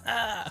lucky.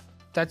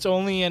 that's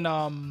only in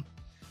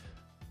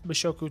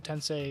Bishoku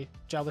Tensei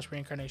Jobless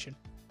Reincarnation.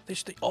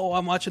 Oh,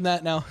 I'm watching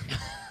that now.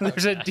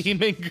 There's a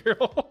demon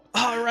girl.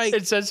 All right.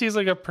 It says he's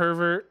like a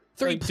pervert.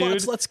 3 like, plots.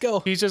 dude. Let's go.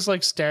 He's just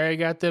like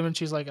staring at them, and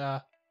she's like,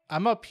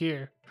 I'm up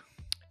here.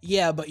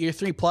 Yeah, but your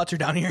 3 plots are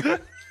down here.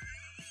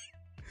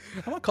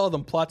 I'm gonna call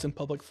them plots in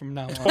public from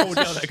now on. Oh,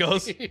 See how that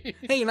goes.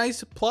 Hey,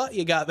 nice plot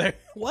you got there.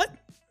 What?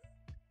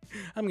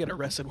 I'm gonna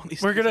arrested one of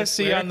these. We're days, gonna I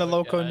see swear. on the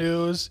local gosh.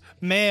 news,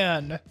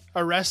 man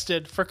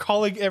arrested for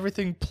calling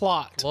everything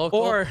plot. Local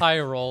or-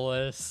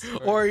 Pyrolis.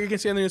 Or you can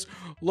see on the news,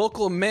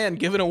 local man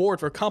given award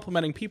for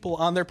complimenting people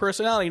on their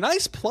personality.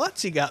 Nice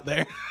plots you got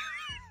there.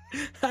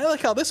 I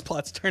like how this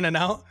plot's turning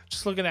out.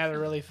 Just looking at a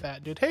really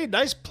fat dude. Hey,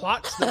 nice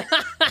plots there.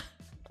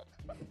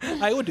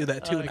 I would do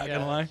that too. Oh, Not gonna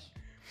gosh. lie.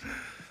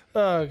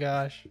 Oh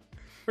gosh,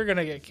 we're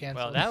gonna get canceled.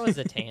 Well, that was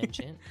a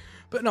tangent.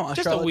 But no, just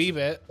a Charlotte's, wee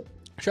bit.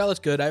 Charlotte's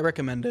good. I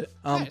recommend it.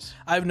 Nice.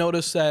 I've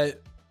noticed that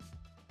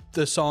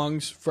the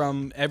songs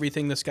from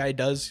everything this guy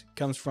does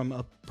comes from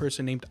a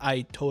person named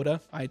Itada,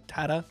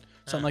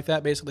 something like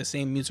that. Basically, the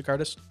same music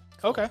artist,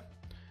 Okay,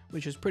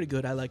 which is pretty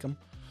good. I like him.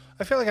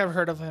 I feel like I've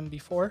heard of him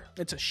before.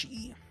 It's a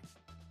she.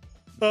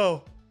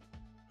 Oh,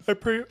 I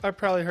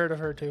probably heard of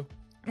her too.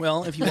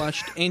 Well, if you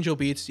watched Angel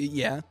Beats,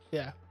 yeah,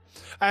 Yeah,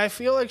 I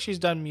feel like she's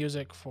done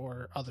music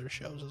for other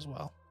shows as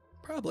well.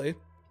 probably.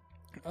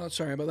 Oh,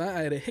 sorry about that.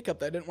 I had a hiccup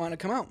that didn't want to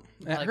come out.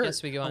 That I hurt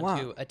guess we go a on lot.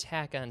 to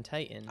Attack on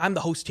Titan. I'm the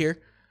host here.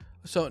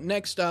 So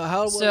next,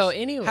 how was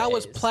anyways, how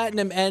was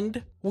Platinum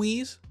End,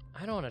 Wheeze?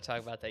 I don't want to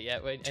talk about that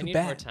yet. Wait, I Too need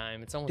bad. more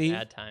time. It's almost Do you?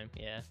 ad time.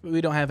 Yeah.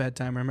 We don't have ad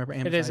time. Remember,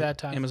 Amazon, is ad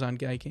time. Amazon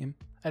guy came.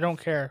 I don't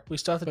care. We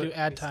still have to do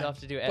ad We still time. have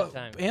to do ad But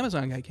time.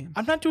 Amazon guy came.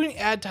 I'm not doing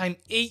ad time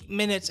 8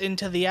 minutes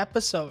into the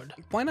episode.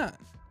 Why not?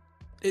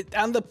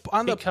 On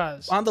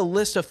the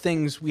list of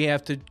things we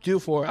have to do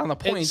for on the It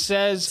points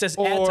says ad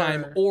or.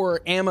 time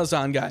or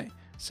Amazon guy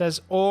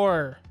Says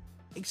or.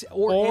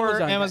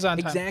 or Amazon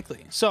guy. time.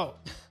 Exactly. So,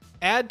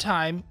 ad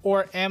time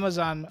or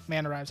Amazon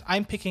man arrives.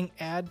 I'm picking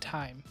ad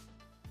time.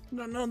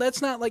 No,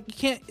 that's not like you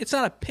can't. It's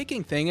not a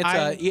picking thing. It's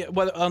I'm-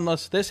 whether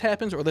unless this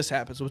happens or this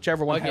happens,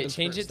 whichever one Okay, happens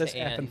change first. it to This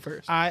happened and.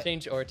 first.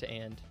 Change or to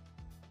and.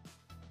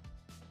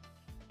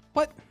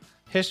 What?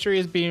 History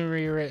is being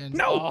rewritten.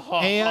 No.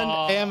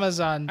 And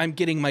Amazon. I'm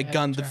getting my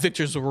gun. The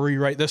victors will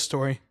rewrite this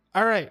story.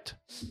 All right.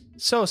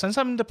 So, since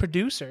I'm the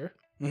producer,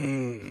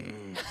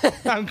 Mm.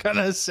 I'm going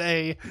to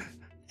say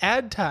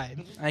ad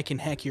time. I can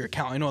hack your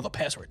account. I know all the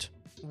passwords.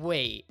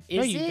 Wait,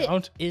 No, you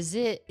don't. Is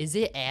it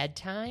ad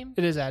time?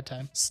 It is ad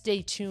time.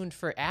 Stay tuned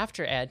for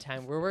after ad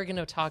time, where we're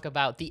gonna talk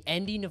about the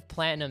ending of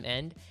Platinum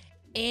End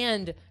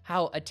and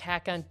how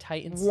Attack on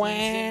Titan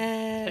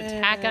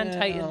Attack on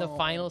Titan, the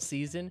final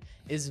season,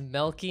 is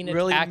milking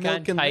Really Attack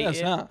milking on Titan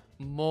this, huh?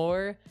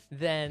 more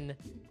than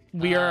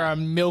We are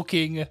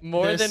milking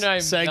more this than I'm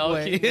segue.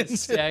 milking the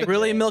segue,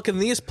 Really milking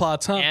these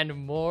plots, huh?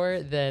 and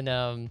more than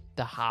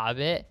The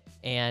Hobbit.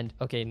 And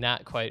okay,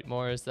 not quite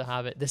more as The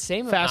Hobbit. The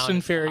same Fast amount and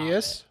as The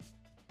Furious.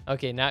 Hobbit.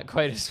 Okay, not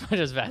quite as much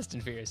as Fast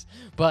and Furious,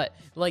 but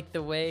like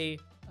the way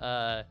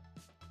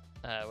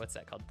what's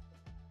that called?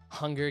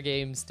 Hunger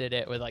Games did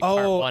it with like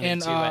part 1 and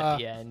 2 at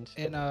the end.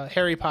 And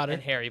Harry Potter.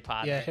 And Harry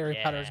Potter. Yeah, Harry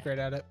Potter's great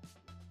at it.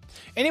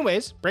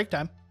 Anyways, break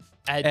time.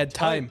 Ad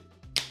time.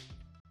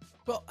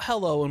 Well,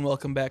 hello and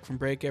welcome back from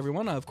break,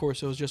 everyone. Of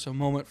course, it was just a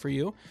moment for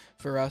you.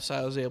 For us,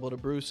 I was able to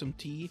brew some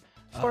tea.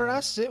 For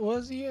us, it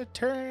was the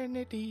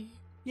eternity.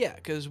 Yeah,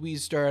 because we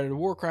started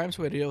war crimes,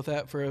 so we had to deal with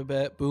that for a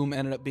bit. Boom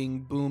ended up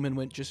being boom and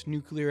went just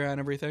nuclear on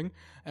everything.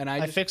 And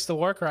I fixed the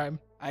war crime.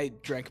 I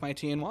drank my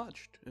tea and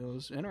watched. It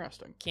was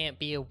interesting. Can't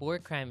be a war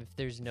crime if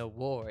there's no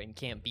war, and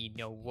can't be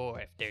no war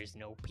if there's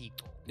no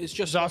people. It's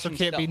just There also Russian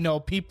can't be stealth. no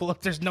people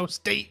if there's no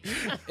state.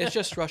 It's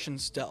just Russian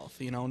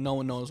stealth. You know, no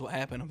one knows what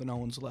happened if no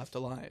one's left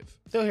alive.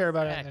 They'll hear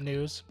about it in the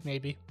news,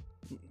 maybe.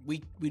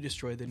 We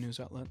destroyed the news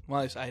outlet. Well,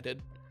 at least I did.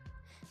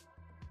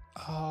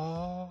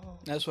 Oh.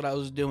 That's what I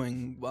was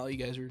doing while you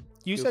guys were.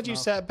 You said goofing you off.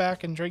 sat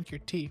back and drank your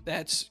tea.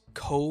 That's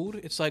code.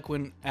 It's like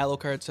when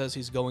Alucard says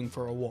he's going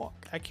for a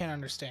walk. I can't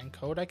understand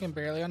code. I can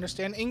barely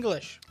understand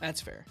English.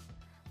 That's fair.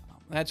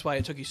 That's why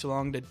it took you so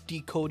long to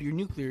decode your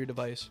nuclear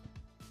device.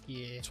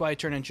 Yeah. That's why I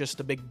turn in just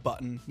a big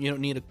button. You don't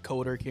need a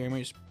coder camera.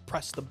 You just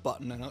press the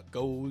button and it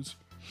goes.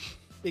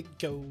 It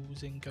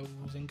goes and goes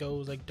and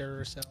goes like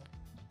Duracell.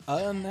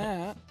 Other than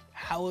that,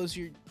 how was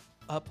your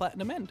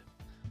platinum end?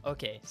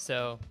 Okay,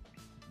 so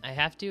I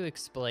have to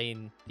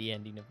explain the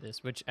ending of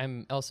this, which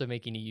I'm also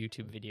making a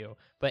YouTube video.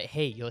 But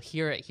hey, you'll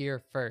hear it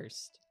here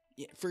first.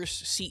 Yeah,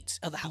 first seats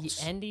of the house.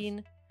 The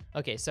ending.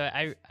 Okay, so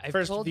I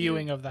First told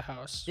viewing you, of the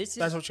house. this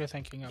That's is- what you're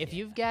thinking of. if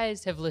you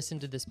guys have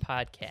listened to this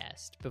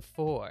podcast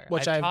before,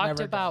 Which I've I've talked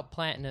never about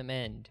Platinum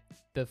End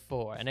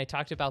before, and I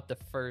talked about the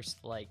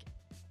first like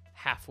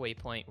halfway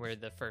point where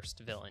the first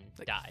villain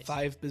dies.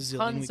 5 bazillion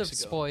Tons weeks of ago.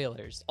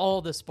 spoilers,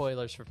 all the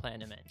spoilers for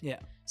Platinum End. Yeah.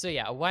 So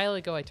yeah, a while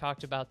ago I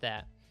talked about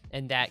that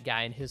and that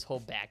guy and his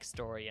whole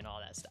backstory and all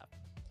that stuff.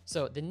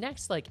 So the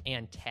next like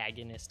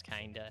antagonist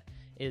kinda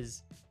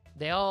is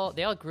they all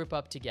group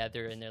up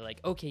together and they're like,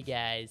 okay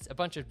guys, a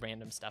bunch of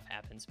random stuff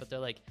happens, but they're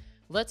like,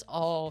 let's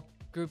all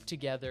group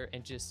together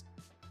and just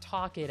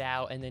talk it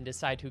out and then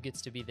decide who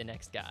gets to be the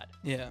next god.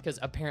 Yeah. Because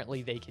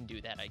apparently they can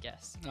do that, I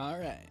guess. All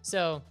right.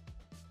 So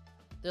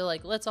they're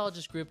like, let's all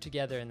just group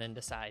together and then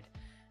decide.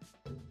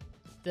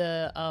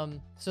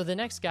 So the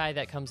next guy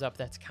that comes up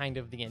that's kind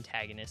of the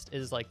antagonist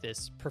is like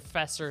this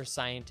professor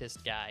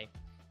scientist guy,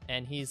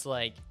 and he's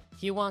like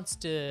he wants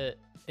to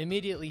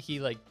immediately he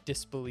like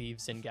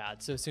disbelieves in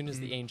God. So as soon as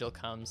the angel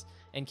comes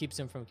and keeps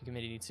him from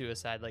committing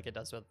suicide like it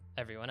does with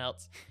everyone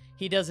else,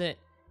 he's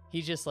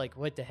just like,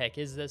 what the heck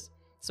is this?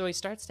 So he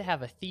starts to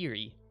have a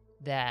theory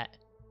that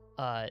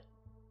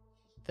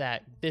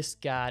that this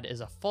god is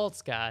a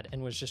false god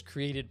and was just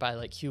created by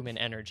like human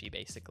energy,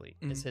 basically,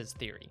 is his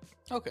theory.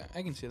 Okay,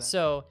 I can see that.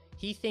 So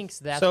he thinks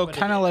that's so what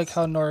kind of it like is.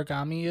 how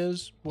Noragami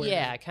is. Where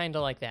Yeah, kind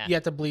of like that. You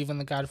have to believe in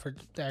the god for it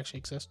to actually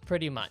exist.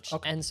 Pretty much.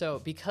 Okay. And so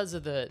because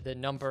of the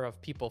number of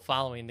people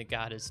following the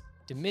god is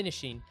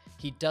diminishing,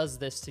 he does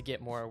this to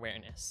get more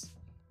awareness.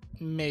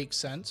 Makes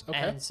sense.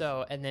 Okay.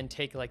 And then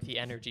take like the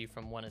energy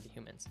from one of the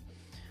humans.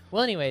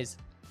 Well, anyways,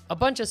 a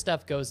bunch of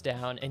stuff goes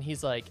down and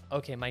he's like,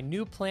 okay, my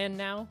new plan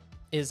now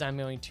is I'm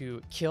going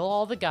to kill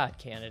all the god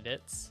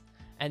candidates,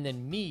 and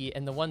then me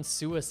and the one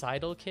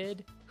suicidal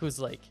kid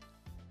who's like,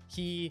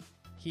 he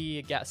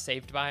got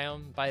saved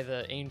by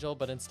the angel,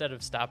 but instead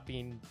of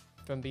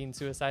from being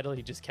suicidal,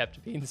 he just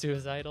kept being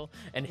suicidal.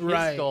 And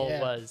his goal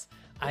was,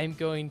 I'm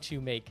going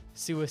to make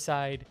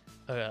suicide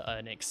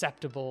an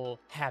acceptable,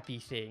 happy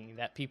thing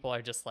that people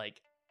are just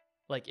like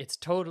it's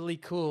totally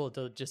cool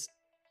to just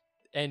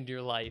end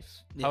your life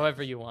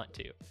however you want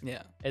to.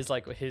 Yeah. Is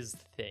like his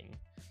thing.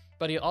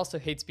 But he also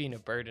hates being a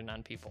burden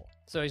on people.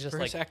 So he's just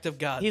First like, act of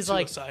God. he's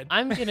suicide. like,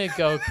 I'm gonna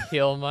go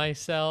kill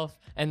myself,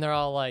 and they're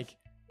all like,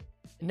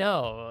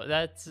 no,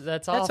 that's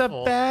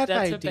awful. a bad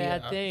That's idea. a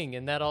bad thing,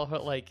 and that all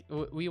like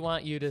we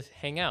want you to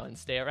hang out and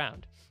stay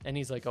around. And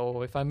he's like,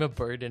 oh, if I'm a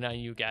burden on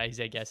you guys,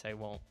 I guess I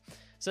won't.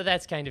 So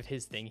that's kind of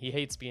his thing. He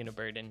hates being a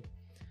burden.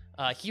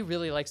 He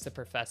really likes the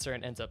professor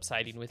and ends up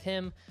siding with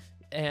him,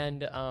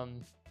 and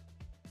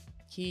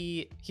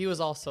he was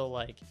also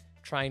like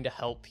trying to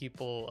help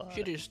people.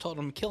 Should have just told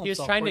him to kill He was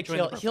himself. trying to before he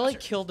joined kill. the He like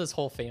professor. killed his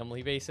whole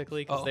family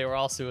basically because Oh. they were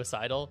all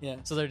suicidal. Yeah.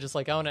 So they're just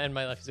like, I want to end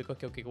my life. He's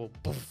like, okay, well,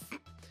 poof.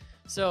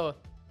 So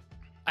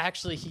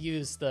actually, he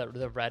used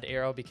the red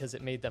arrow because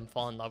it made them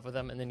fall in love with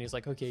him, and then he was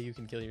like, okay, you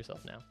can kill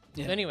yourself now.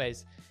 Yeah. So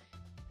anyways,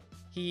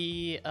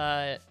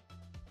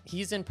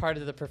 he's in part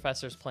of the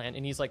professor's plan,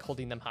 and he's like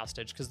holding them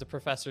hostage because the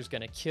professor's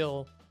gonna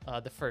kill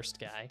the first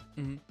guy.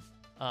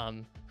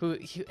 Who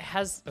he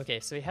has. Okay,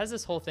 so he has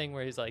this whole thing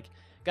where he's like,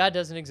 God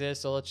doesn't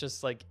exist, so let's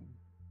just like,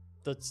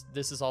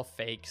 this is all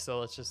fake, so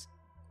let's just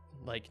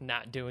like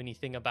not do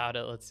anything about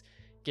it. Let's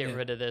get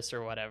rid of this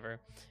or whatever.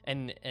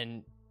 And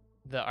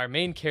our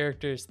main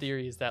character's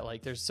theory is that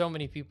like there's so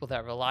many people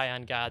that rely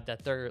on God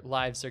that their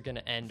lives are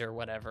gonna end or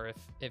whatever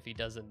if he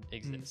doesn't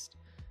exist,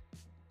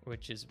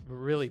 which is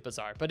really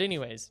bizarre. But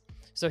anyways,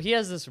 so he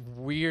has this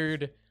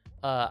weird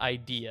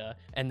idea,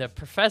 and the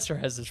professor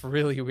has this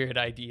really weird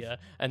idea,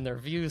 and their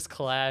views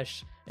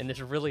clash in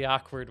this really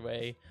awkward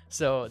way.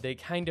 So they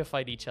kind of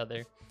fight each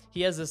other.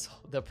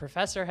 The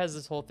professor has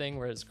this whole thing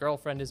where his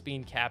girlfriend is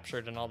being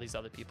captured and all these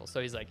other people. So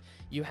he's like,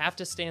 you have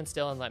to stand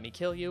still and let me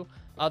kill you.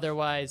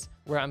 Otherwise,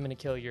 I'm going to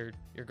kill your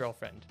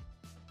girlfriend.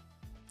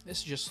 This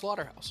is just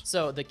slaughterhouse.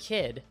 So the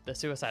kid, the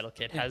suicidal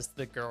kid, has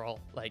the girl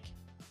like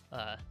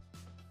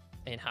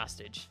in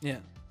hostage. Yeah.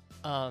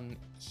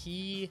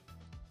 He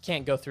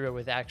can't go through it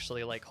with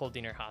actually like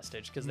holding her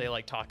hostage because they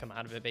like talk him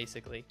out of it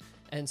basically.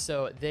 And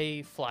so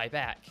they fly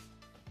back.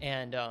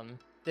 And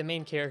the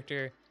main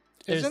character...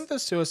 Isn't the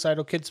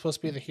suicidal kid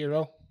supposed to be the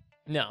hero?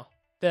 No.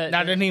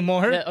 Not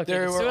anymore? Okay, They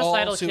the were all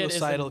suicidal kid is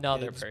suicidal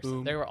another kids, person.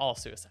 boom. They were all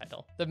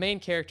suicidal. The main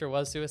character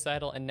was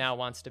suicidal and now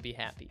wants to be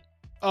happy.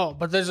 Oh,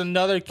 but there's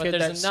another But kid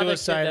there's that's another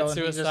suicidal. kid that's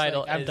and he's just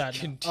suicidal like, I'm is done.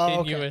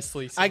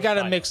 continuously I got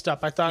it suicidal. mixed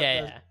up. I thought.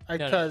 Yeah.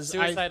 Because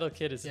suicidal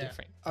kid is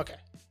different. Okay.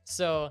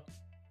 So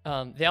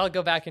they all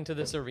go back into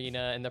this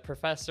arena, and the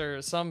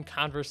professor, some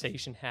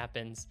conversation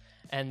happens,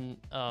 and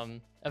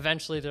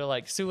eventually they're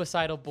like,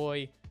 suicidal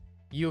boy,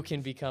 you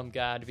can become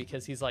God,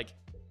 because he's like,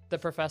 the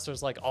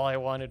professor's like, all I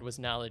wanted was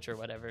knowledge or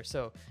whatever.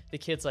 So the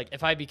kid's like,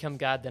 if I become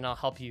God, then I'll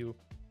help you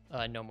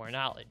know more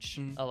knowledge.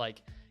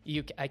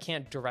 I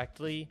can't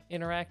directly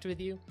interact with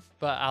you,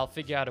 but I'll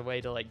figure out a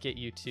way to like get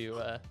you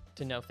to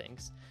to know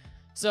things.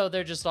 So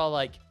they're just all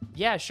like,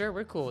 yeah, sure,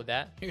 we're cool with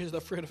that. Here's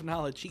the fruit of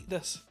knowledge. Eat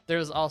this.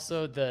 There's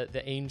also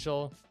the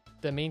angel.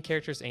 The main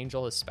character's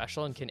angel is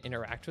special and can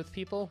interact with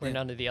people where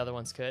none of the other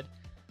ones could.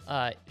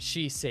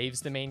 She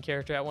saves the main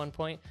character at one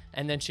point,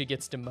 and then she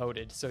gets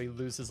demoted, so he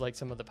loses like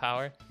some of the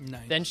power.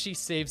 Nice. Then she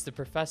saves the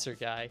professor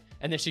guy,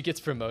 and then she gets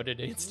promoted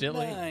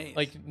instantly. Nice.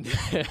 Like,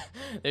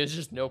 there's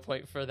just no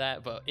point for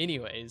that. But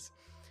anyways,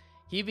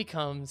 he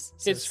becomes.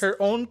 It's her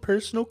own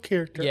personal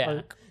character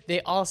arc.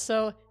 They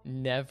also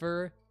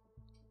never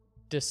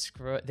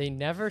they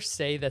never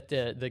say that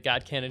the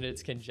god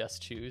candidates can just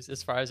choose,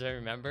 as far as I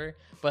remember,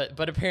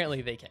 but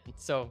apparently they can.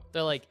 So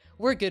they're like,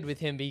 we're good with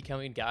him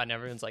becoming god, and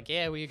everyone's like,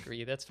 yeah, we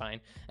agree, that's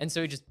fine. And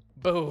so he just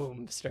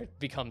boom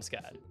becomes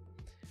god.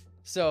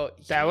 So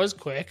that was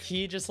quick.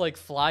 He just like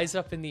flies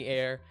up in the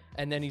air,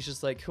 and then he's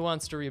just like, who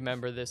wants to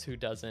remember this, who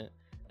doesn't?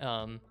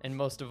 And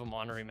most of them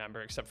want to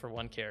remember except for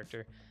one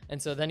character. And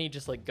so then he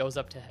just like goes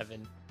up to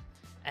heaven,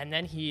 and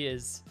then he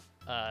is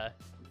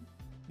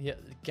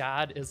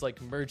God is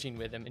like merging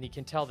with him, and he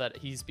can tell that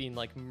he's being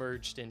like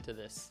merged into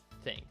this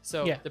thing.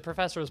 So the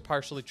professor was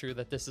partially true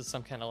that this is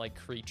some kind of like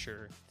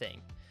creature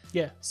thing.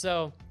 Yeah.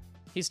 So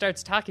he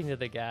starts talking to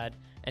the god,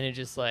 and it's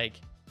just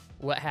like,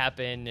 what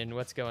happened and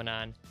what's going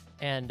on.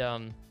 And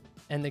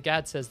the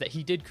god says that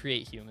he did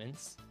create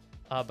humans,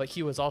 but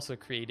he was also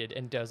created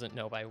and doesn't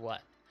know by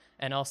what.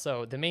 And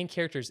also the main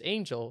character's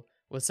angel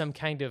was some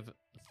kind of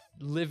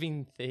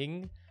living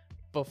thing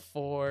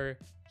before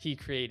he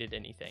created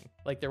anything.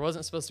 Like, there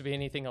wasn't supposed to be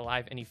anything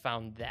alive, and he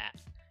found that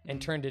and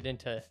turned it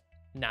into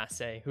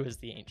Nase, who is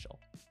the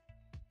angel.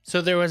 So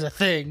there was a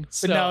thing,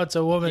 but now it's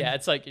a woman. Yeah,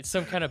 it's like it's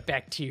some kind of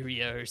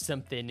bacteria or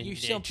something. You're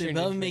something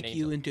that'll make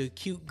you into a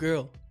cute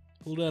girl.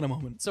 Hold on a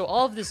moment. So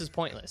all of this is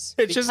pointless.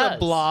 It's just a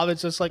blob.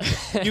 It's just like,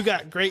 you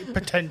got great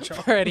potential.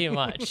 Pretty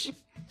much.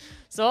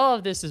 So all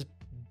of this is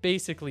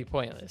basically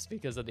pointless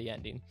because of the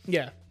ending.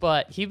 Yeah.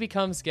 But he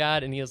becomes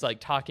God, and he was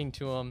like talking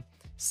to him.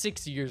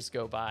 6 years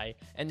go by,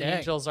 and the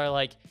angels are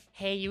like,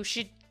 hey, you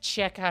should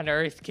check on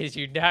Earth because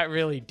you're not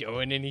really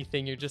doing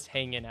anything. You're just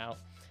hanging out.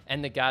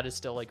 And the god is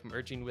still like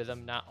merging with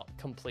him, not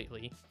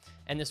completely.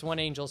 And this one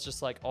angel's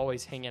just like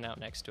always hanging out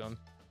next to him.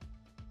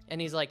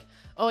 And he's like,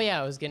 oh yeah,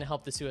 I was going to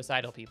help the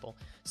suicidal people.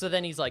 So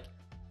then he's like,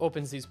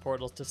 opens these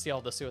portals to see all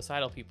the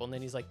suicidal people. And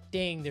then he's like,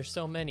 dang, there's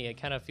so many. I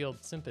kind of feel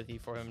sympathy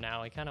for him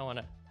now. I kind of want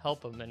to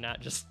help them and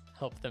not just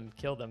help them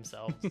kill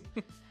themselves.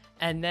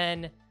 And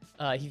then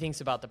he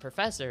thinks about the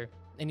professor.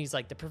 And he's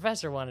like, the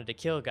professor wanted to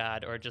kill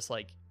God or just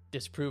like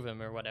disprove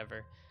him or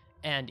whatever.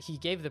 And he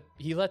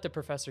let the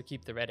professor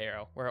keep the red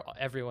arrow, where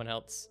everyone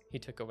else, he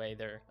took away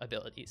their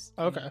abilities.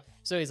 Okay.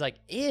 So he's like,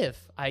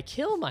 if I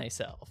kill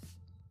myself,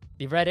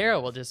 the red arrow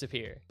will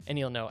disappear and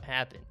he'll know what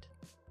happened.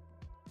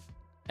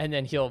 And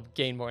then he'll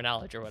gain more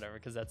knowledge or whatever,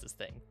 because that's his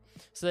thing.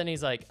 So then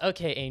he's like,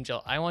 okay,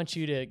 angel, I want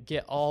you to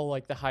get all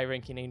like the high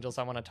ranking angels.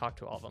 I want to talk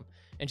to all of them.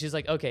 And she's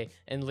like, okay,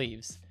 and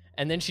leaves.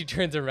 And then she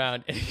turns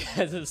around, and he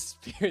has a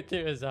spear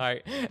through his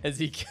heart as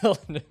he killed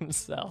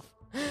himself.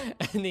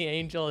 And the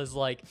angel is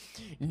like,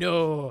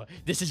 no,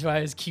 this is why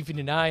I was keeping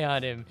an eye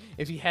on him.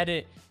 If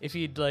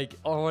he'd like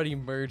already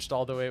merged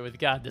all the way with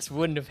God, this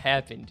wouldn't have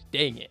happened.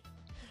 Dang it.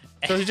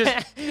 So he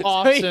just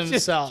offs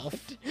himself.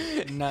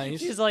 Nice.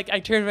 She's like,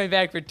 I turned my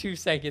back for 2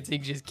 seconds. He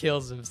just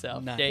kills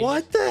himself. Nice. Dang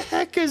What it. the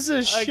heck is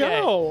this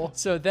show?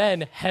 So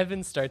then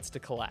heaven starts to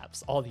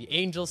collapse. All the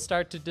angels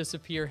start to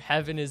disappear.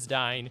 Heaven is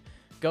dying.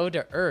 Go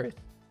to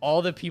Earth.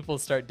 All the people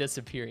start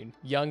disappearing,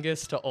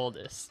 youngest to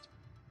oldest.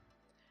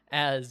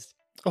 As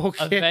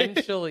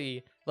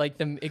eventually, like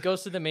it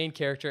goes to the main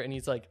character, and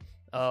he's like,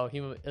 oh, he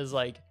is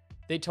like,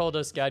 they told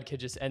us God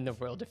could just end the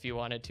world if he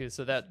wanted to,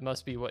 so that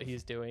must be what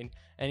he's doing.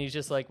 And he's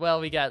just like,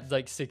 well, we got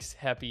like 6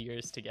 happy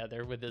years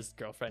together with his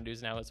girlfriend,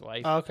 who's now his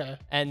wife. Okay.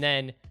 And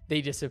then they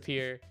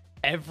disappear.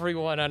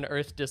 Everyone on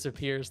Earth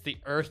disappears. The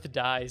Earth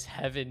dies.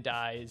 Heaven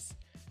dies.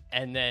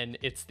 And then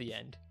it's the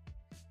end.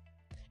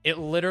 It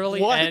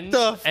literally ends,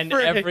 and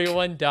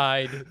everyone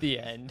died. The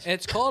end.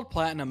 It's called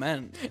Platinum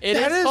End. It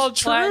is called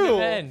true.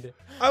 Platinum End.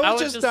 I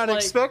was just not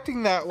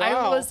expecting that. Wow.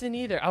 I wasn't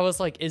either. I was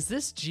like, is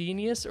this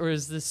genius or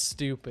is this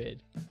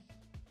stupid?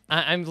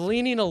 I'm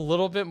leaning a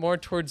little bit more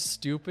towards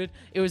stupid.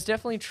 It was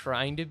definitely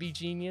trying to be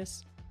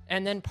genius.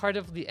 And then part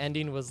of the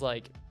ending was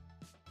like,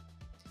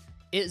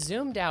 it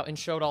zoomed out and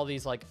showed all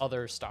these like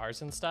other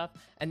stars and stuff.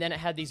 And then it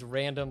had these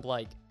random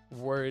like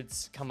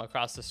words come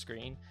across the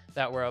screen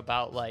that were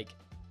about like,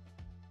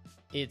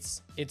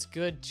 it's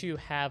good to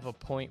have a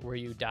point where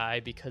you die,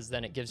 because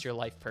then it gives your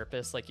life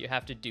purpose. Like, you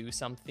have to do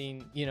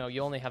something,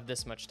 you only have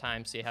this much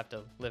time, so you have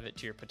to live it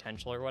to your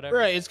potential or whatever.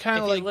 Right, it's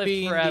kind of like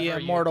being the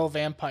immortal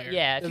vampire.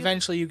 Yeah.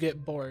 Eventually you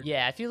get bored.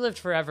 Yeah, if you lived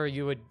forever,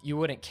 you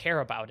wouldn't care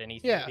about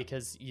anything,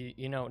 because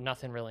you know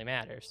nothing really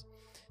matters.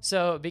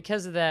 So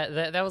because of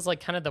that was like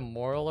kind of the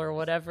moral or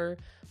whatever,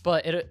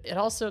 but it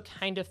also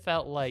kind of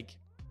felt like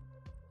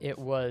it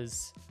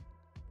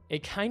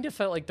it kind of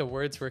felt like the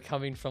words were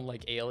coming from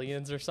like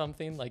aliens or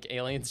something. Like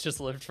aliens just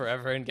lived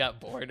forever and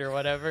got bored or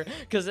whatever.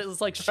 Because it was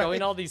like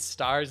showing all these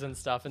stars and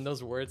stuff, and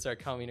those words are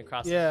coming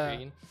across the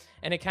screen.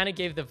 And it kind of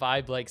gave the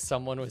vibe like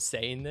someone was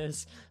saying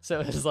this. So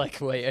it was like,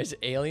 wait, is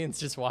aliens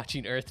just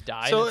watching Earth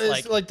die? So And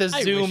it's like the I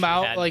wish zoom we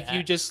out, had like that.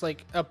 you just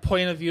like a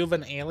point of view of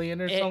an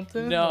alien or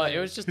something? No, Like- it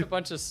was just a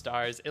bunch of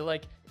stars.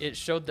 It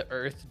showed the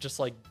Earth just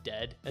like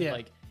dead, and Yeah.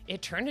 like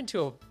it turned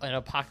into an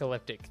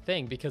apocalyptic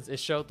thing because it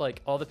showed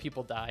like all the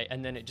people die,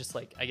 and then it just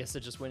like I guess it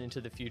just went into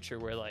the future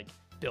where like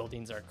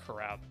buildings are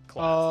collapsed and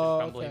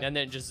crumbling, okay. and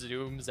then it just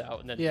zooms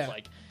out, and then Yeah. it's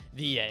like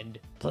the end,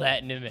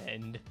 platinum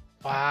end.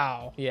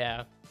 Wow.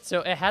 Yeah.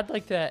 So it had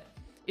like that.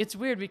 It's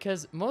weird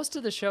because most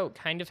of the show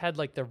kind of had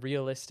like the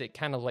realistic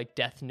kind of like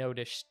Death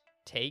Note-ish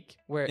take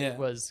where Yeah. it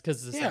was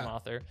because it's the same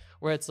author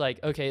where it's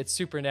like, okay, it's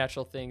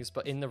supernatural things,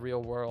 but in the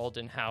real world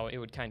and how it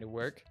would kind of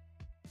work.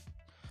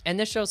 And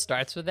this show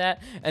starts with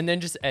that and then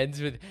just ends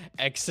with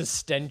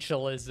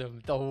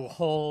existentialism. The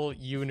whole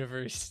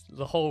universe,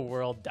 the whole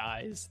world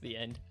dies. The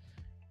end.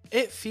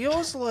 It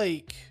feels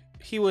like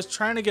he was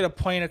trying to get a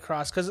point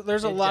across because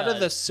there's a It lot of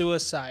the does.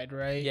 suicide,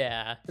 right?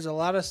 Yeah. There's a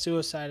lot of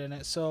suicide in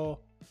it. So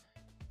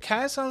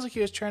kind of sounds like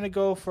he was trying to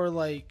go for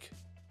like,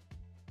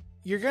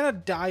 you're going to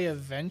die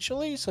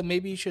eventually. So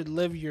maybe you should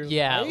live your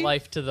life.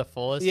 Life to the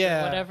fullest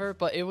Yeah. or whatever.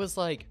 But it was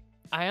like,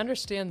 I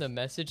understand the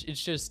message.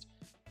 It's just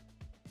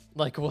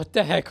like, what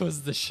the heck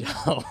was the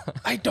show?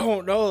 I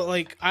don't know.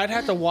 Like, I'd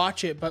have to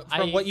watch it, but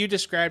from I- what you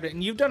described it,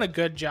 and you've done a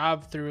good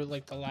job through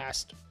like the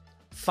last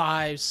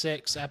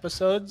 5-6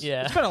 episodes.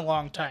 Yeah. It's been a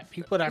long time.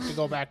 People would have to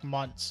go back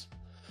months.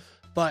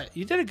 But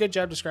you did a good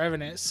job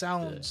describing it. It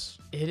sounds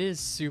It is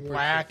super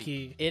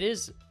wacky. trippy. It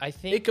is, I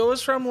think. It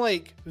goes from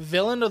like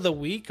villain of the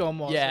week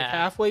almost, Yeah. like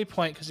halfway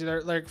point, because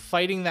they're like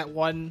fighting that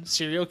one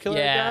serial killer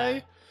Yeah.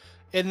 guy.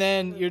 And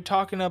then you're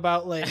talking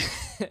about like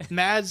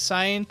mad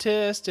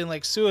scientist and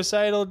like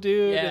suicidal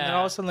dude, and then Yeah.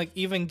 all of a sudden like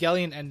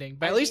Evangelion ending.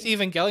 But at least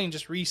Evangelion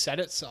just reset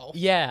itself.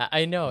 Yeah,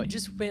 I know. It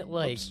just went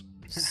like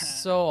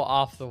so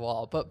off the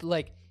wall. But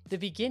like the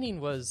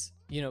beginning was,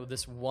 you know,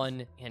 this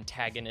one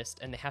antagonist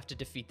and they have to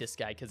defeat this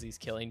guy because he's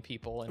killing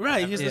people. And Right,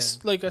 whatever. he's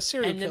this like a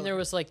serial And killer. then there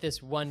was like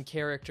this one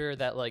character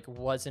that like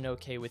wasn't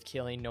okay with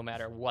killing no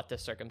matter what the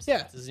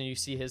circumstances. And you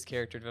see his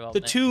character the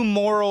development. two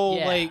moral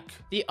Yeah. like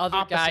the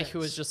other guy who opposites.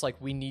 was just like,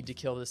 we need to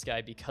kill this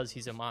guy because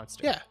he's a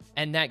monster. Yeah.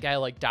 And that guy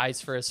like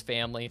dies for his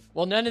family.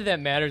 Well, none of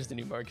that matters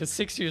anymore because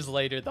 6 years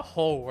later, the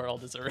whole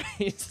world is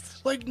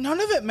erased. like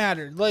none of it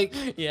mattered. Like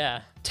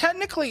Yeah.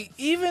 technically,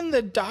 even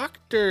the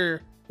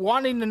doctor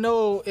wanting to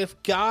know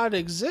if God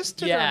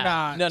existed or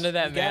not. None of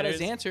that He got matters.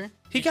 his answer.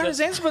 He got his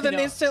Because- answer, but then I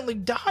know. instantly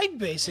died.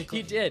 Basically,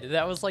 He did.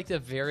 That was like the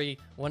very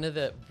one of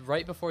the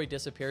right before he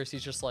disappears.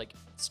 He's just like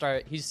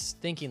he's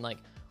thinking like,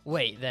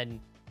 wait, then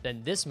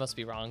this must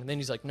be wrong. And then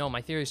he's like, no,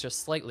 my theory is just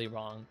slightly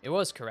wrong. It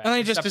was correct. And then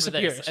he just except for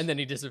this." disappears. And then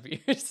he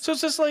disappears. So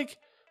it's just like,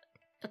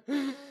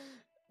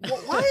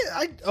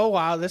 why? Oh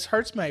wow, this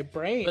hurts my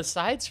brain.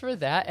 Besides for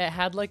that, it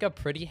had like a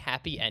pretty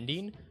happy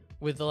ending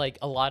with like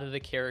a lot of the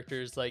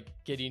characters like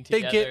getting They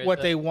together. get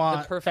what they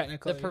want,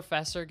 technically. The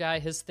professor guy,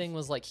 his thing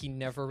was like he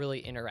never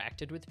really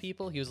interacted with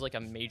people. He was like a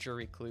major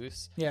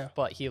recluse. Yeah.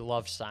 But he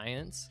loved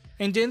science.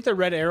 And didn't the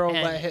Red Arrow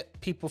And- let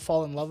people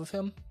fall in love with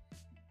him?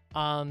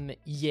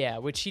 Yeah,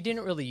 which he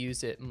didn't really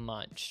use it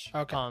much.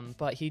 Okay.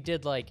 But he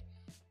did like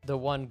the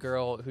one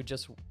girl who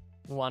just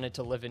wanted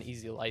to live an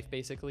easy life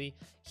basically.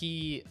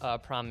 He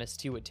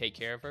promised he would take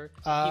care of her.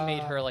 He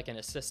made her like an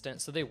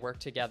assistant, so they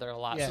worked together a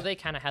lot. Yeah. So they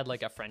kind of had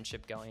like a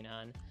friendship going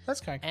on. That's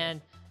kind of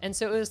cool. And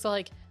so it was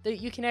like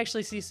you can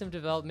actually see some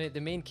development.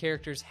 The main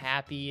character's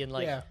happy and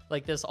like Yeah.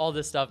 like this all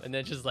this stuff, and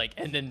then just like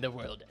and then the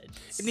world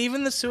ends. And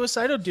even the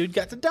suicidal dude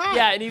got to die.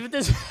 Yeah, and even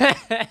this.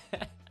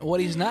 What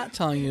he's not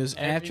telling you is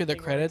after the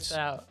Everything credits, works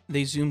out.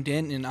 they zoomed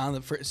in and on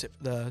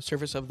the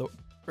surface of the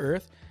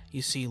Earth,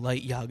 you see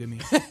Light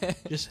Yagami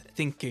just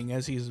thinking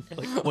as he's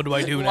like, "What do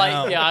I do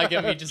now?" Like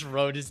Yagami just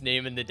wrote his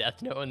name in the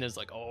Death Note, and there's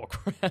like, oh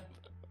crap.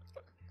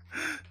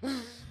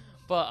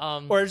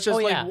 But Or it's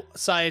just like yeah.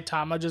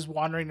 Saitama just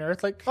wandering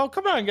Earth, like, oh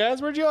come on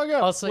guys, where'd you all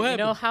go? Also, What you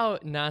know how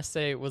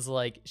Nase was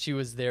like she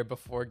was there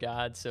before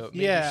God, so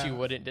maybe Yeah. she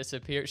wouldn't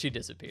disappear. She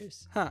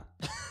disappears. Huh?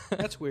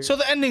 That's weird. So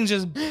the ending's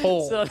just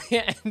bull. So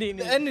the ending.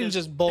 the is ending's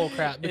just bull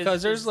crap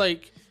because there's it's-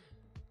 like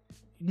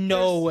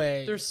no there's-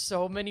 way. There's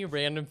so many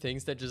random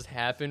things that just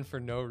happen for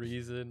no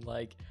reason.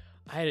 Like,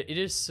 it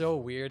is so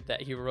weird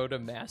that he wrote a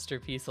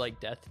masterpiece like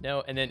Death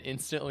Note and then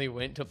instantly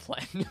went to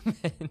Platinum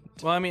End.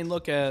 well, I mean,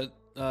 look at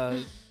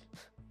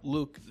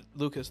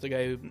Lucas, the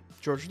guy who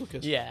George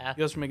Lucas. Yeah. He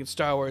goes from making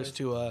Star Wars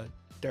to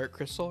Dark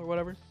Crystal or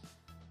whatever.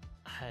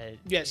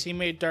 Yes, he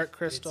made Dark It's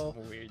Crystal.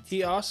 weird.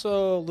 He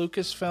also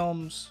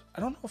Lucasfilms.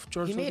 I don't know if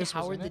George He made Lucas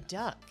was Howard in the it.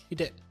 Duck. He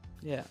did.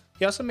 Yeah.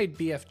 He also made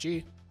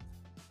BFG,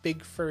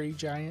 Big Furry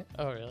Giant.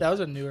 Oh really? That was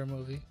a newer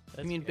movie.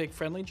 You mean Big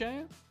Friendly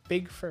Giant?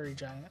 Big Furry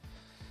Giant.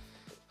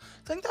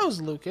 I think that was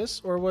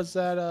Lucas, or was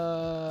that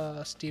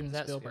Steven Is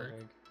that Spielberg?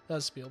 Spielberg? That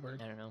was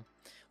Spielberg. I don't know.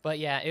 But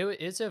yeah,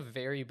 it's a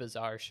very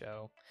bizarre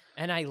show.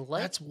 And I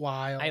like That's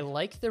wild. I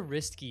like the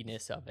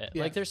riskiness of it.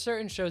 Yeah. Like there's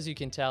certain shows you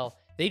can tell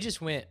they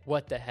just went,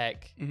 what the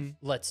heck?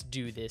 Let's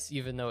do this,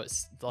 even though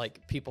it's like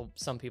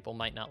some people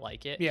might not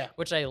like it. Yeah.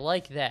 Which I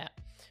like that.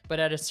 But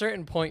at a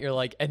certain point you're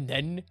like, and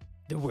then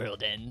the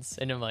world ends.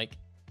 And I'm like,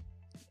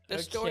 The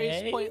okay.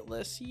 story's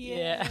pointless.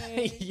 Yeah.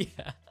 Yay.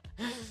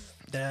 Yeah.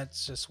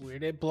 That's just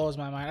weird. It blows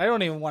my mind. I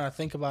don't even want to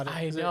think about it.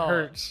 I 'Cause know. It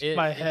hurts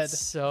my head. It's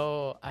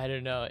so I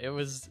don't know. It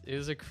was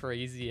a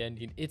crazy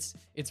ending. It's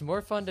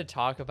more fun to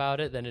talk about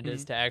it than it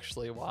is to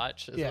actually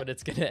watch. Is Yeah. what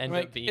it's gonna end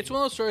Like, up being. it's one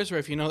of those stories where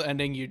if you know the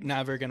ending, you're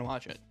never gonna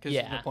watch it. Because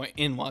Yeah. there's no point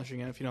in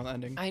watching it if you know the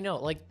ending. I know.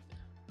 Like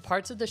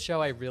parts of the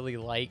show I really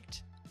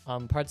liked.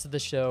 Parts of the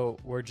show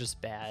were just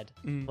bad.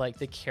 Like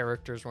the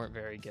characters weren't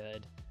very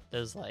good.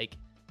 There's like,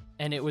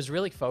 and it was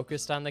really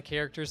focused on the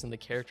characters, and the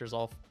characters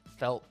all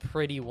felt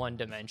pretty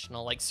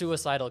one-dimensional. Like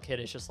Suicidal Kid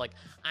is just like,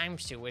 I'm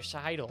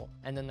suicidal,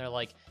 and then they're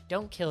like,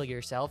 don't kill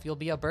yourself, you'll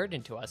be a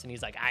burden to us, and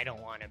he's like, I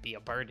don't want to be a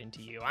burden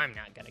to you, I'm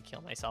not gonna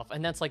kill myself.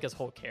 And that's like his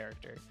whole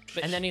character.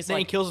 And then he's then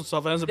like, he kills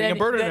himself and ends up being a then-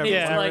 burden to then he's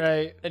everyone. Yeah, like,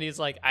 right. Then he's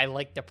like, I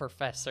like the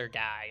professor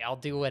guy, I'll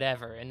do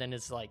whatever. And then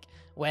it's like,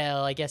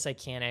 well, I guess I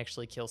can't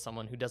actually kill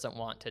someone who doesn't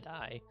want to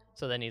die.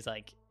 So then he's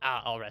like,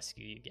 I'll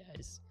rescue you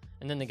guys.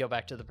 And then they go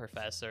back to the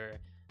professor,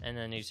 and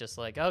then he's just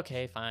like,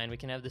 okay, fine, we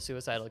can have the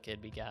suicidal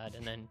kid be God.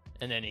 And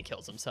then he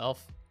kills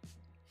himself.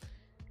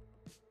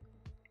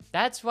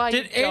 That's why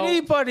Did you don't-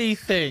 anybody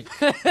think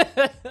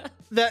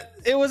that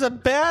it was a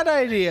bad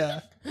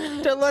idea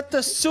to let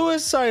the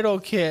suicidal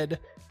kid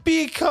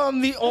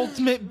become the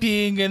ultimate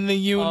being in the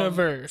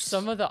universe?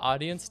 Some of the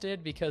audience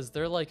did, because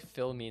they're like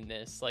filming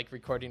this, like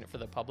recording it for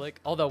the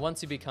public. Although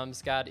once he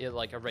becomes God, it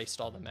like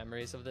erased all the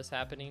memories of this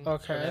happening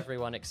Okay. from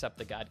everyone except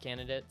the God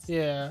candidates.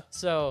 Yeah.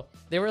 So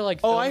they were like,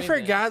 Oh, I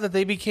filming forgot that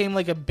they became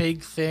like a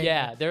big thing. This.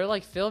 Yeah, they're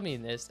like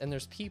filming this, and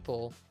there's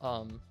people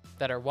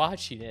that are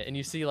watching it, and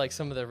you see like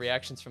some of the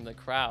reactions from the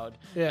crowd,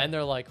 Yeah. and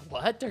they're like,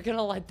 what? They're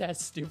gonna let that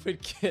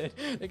stupid kid?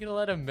 They're gonna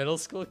let a middle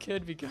school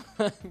kid become?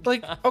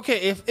 Like, okay,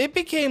 if it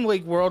became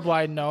like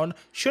worldwide known,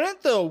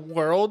 shouldn't the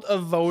world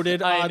have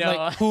voted I on know.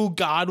 like who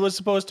God was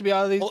supposed to be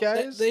out of these Well,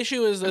 guys? the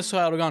issue is this: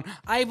 how it would have gone.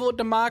 I vote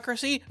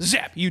democracy.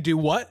 Zap. You do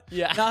what?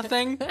 Yeah.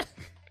 Nothing.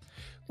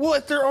 Well,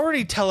 if they're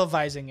already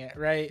televising it,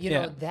 right? You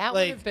Yeah. know, that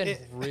Like, would have been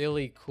it-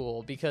 really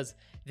cool, because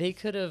they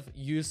could have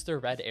used their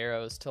red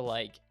arrows to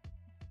like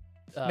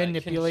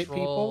Manipulate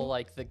control, people?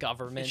 like the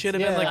government. It should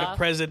have been like a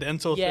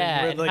presidential yeah,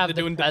 thing where and like have they're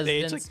the doing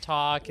debates. presidents Like,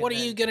 talk. what are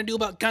and you then- gonna do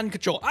about gun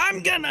control?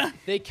 I'm gonna.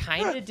 They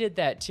kind of did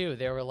that too.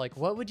 They were like,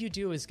 "What would you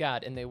do as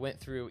God?" And they went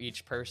through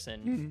each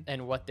person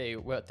and what they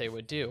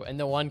would do. And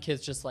the one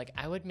kid's just like,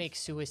 "I would make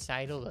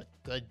suicidal a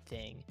good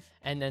thing."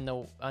 And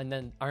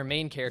then our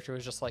main character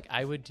was just like,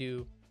 "I would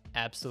do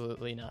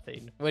absolutely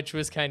nothing," which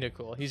was kind of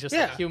cool. He's just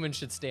Yeah. like, humans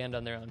should stand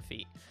on their own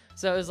feet.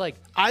 So it was like,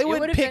 I it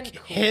would would've pick been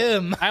cool.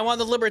 him. I want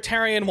the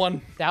libertarian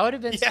one. That would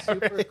have been Yeah,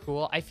 super right.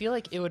 cool. I feel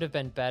like it would have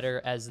been better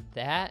as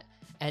that,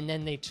 and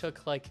then they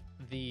took like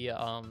the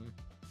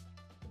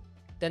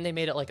then they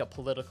made it like a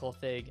political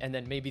thing, and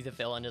then maybe the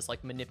villain is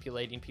like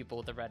manipulating people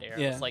with the red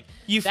arrows. Yeah. Like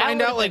You that find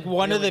would've out like been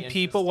one of the really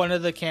people, interesting. one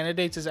of the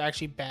candidates is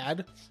actually bad.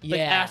 Like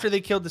Yeah. after they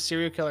killed the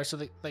serial killer, so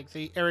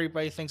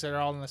everybody thinks they're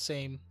all in the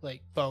same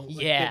like boat. like,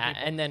 good Yeah,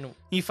 people. and then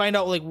You find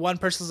out like one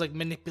person's like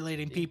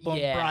manipulating people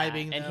and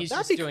bribing them. and he's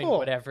That'd just be doing cool.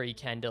 whatever he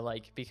can to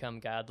like become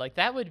God. Like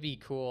that would be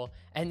cool.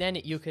 And then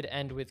you could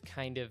end with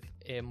kind of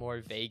a more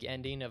vague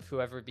ending of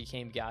whoever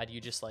became God. You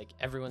just like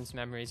everyone's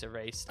memories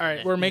erased. All and right,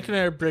 then we're he making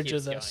a bridge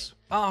of keeps this,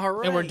 All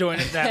right. and we're doing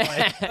it that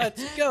way.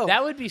 Let's go.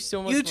 That would be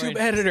so much more YouTube interesting.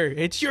 editor.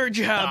 It's your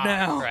job Ah,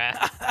 now.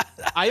 crap.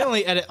 I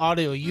only edit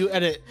audio. You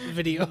edit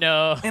video.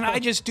 No. And I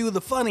just do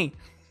the funny.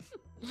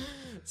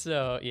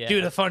 So yeah.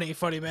 Do the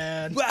funny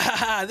man.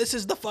 This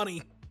is the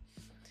funny.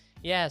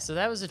 Yeah, so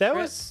that was a That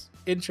trip. was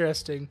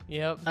interesting.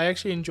 Yep. I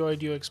actually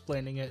enjoyed you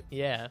explaining it.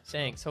 Yeah,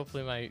 thanks.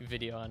 Hopefully my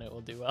video on it will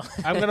do well.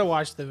 I'm gonna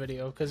watch the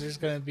video because there's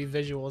gonna be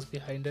visuals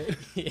behind it.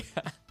 Yeah.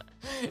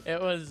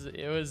 It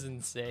was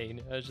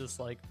insane. I was just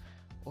like,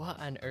 what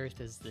on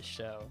earth is this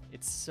show?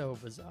 It's so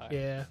bizarre.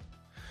 Yeah.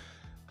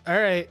 All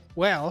right.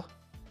 Well,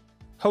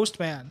 host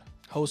man.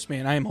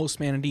 Hostman. I am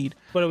Hostman indeed.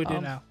 What do we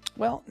do now?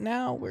 Well,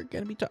 now we're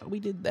gonna be talking. We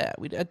did that.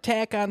 We did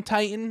Attack on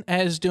Titan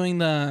as doing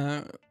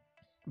the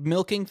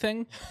milking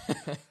thing.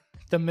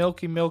 The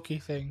milky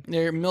thing.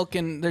 They're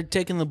milking. They're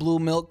taking the blue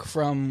milk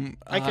from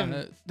I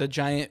can- the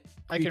giant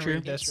I can creature.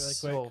 read this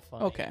It's really quick. so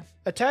funny. Okay.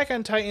 Attack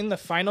on Titan, the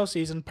final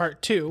season,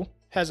 part 2,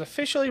 has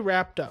officially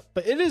wrapped up,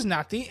 but it is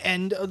not the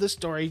end of the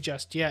story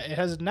just yet. It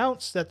has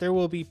announced that there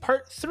will be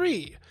part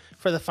 3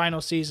 for the final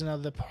season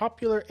of the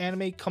popular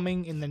anime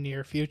coming in the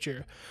near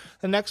future.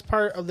 The next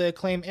part of the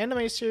acclaimed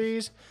anime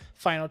series,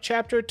 final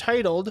chapter,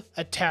 titled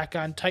Attack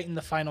on Titan,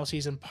 the final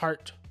season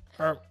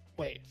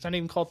it's not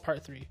even called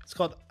part 3. It's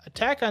called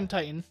Attack on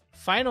Titan,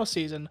 final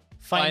season,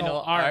 final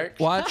arc.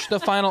 Watch the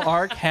final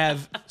arc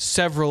have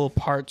several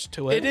parts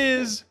to it. It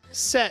is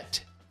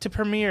set to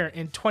premiere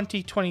in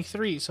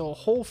 2023, so a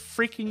whole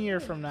freaking year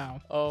from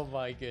now. Oh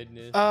my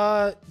goodness.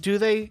 Do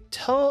they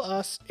tell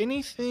us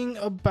anything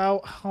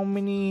about how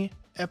many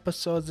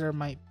episodes there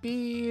might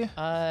be.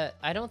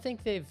 I don't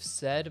think they've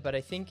said, but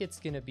I think it's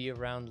gonna be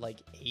around like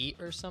 8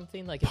 or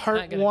something. Like it's not Part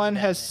gonna be 1 that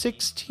has many.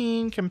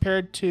 16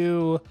 compared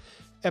to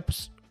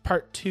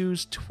Part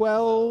 2's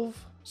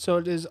 12, so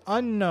it is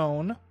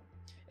unknown.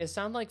 It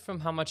sounds like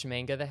from how much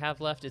manga they have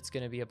left, it's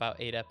gonna be about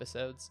 8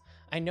 episodes.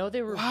 I know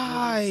they were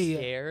Why? really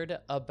scared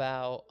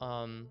about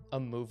a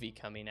movie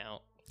coming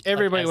out.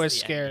 Everybody as was the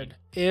scared.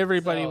 ending.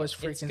 Everybody So was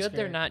freaking it's good scared.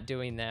 they're not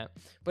doing that.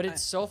 But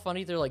it's so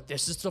funny. They're like,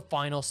 this is the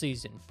final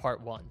season,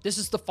 part 1. This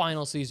is the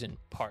final season,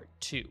 part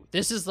 2.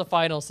 This is the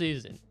final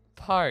season,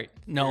 part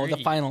No, the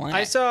 3. final act.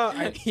 I saw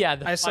Yeah,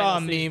 the I saw a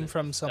final meme season,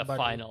 from somebody. The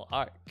final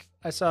arc.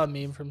 I saw a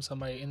meme from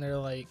somebody, and they're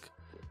like,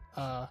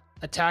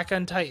 Attack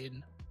on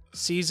Titan,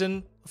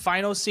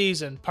 final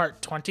season,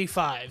 part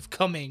 25,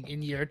 coming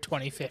in year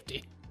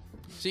 2050.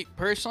 See,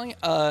 personally,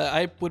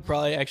 I would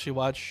probably actually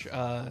watch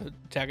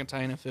Attack on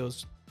Titan if it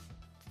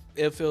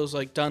was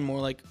like done more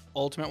like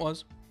Ultimate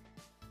was.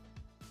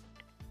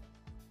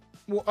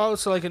 Well, oh,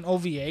 so like an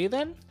OVA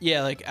then?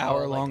 Yeah, like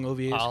hour-long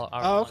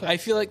OVAs. Okay. I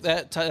feel like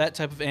that type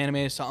of anime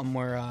is something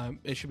where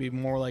it should be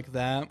more like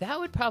that. That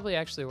would probably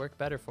actually work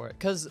better for it,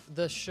 because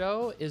the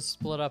show is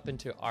split up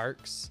into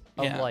arcs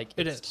of Yeah, like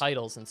it its is.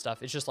 titles and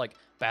stuff. It's just like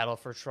Battle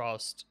for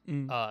Trust,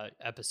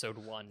 episode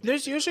 1.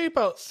 There's usually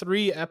about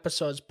 3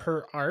 episodes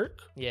per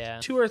arc, Yeah.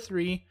 2 or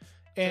 3,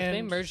 So if and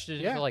they merged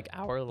it yeah. into like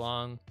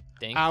hour-long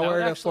thing, hour that would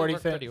to actually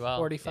work 45 pretty well.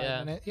 45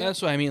 yeah. minutes. Yeah.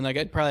 That's what I mean. Like,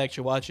 I'd probably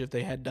actually watch it if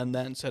they had done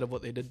that instead of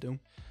what they did do.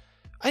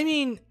 I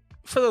mean,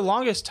 for the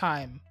longest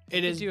time,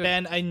 it could has do it-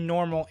 been a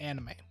normal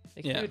anime.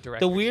 They could Yeah. do a The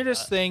director's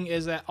weirdest cut. thing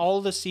is that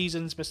all the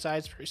seasons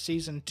besides for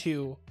season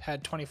 2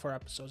 had 24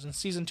 episodes, and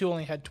season 2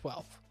 only had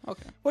 12,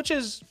 Okay. which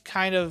is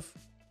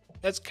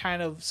that's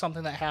kind of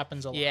something that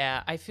happens a lot.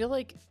 Yeah, I feel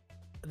like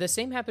the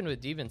same happened with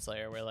Demon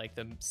Slayer, where like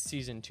the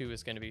season 2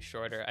 is going to be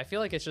shorter. I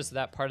feel like it's just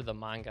that part of the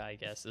manga. I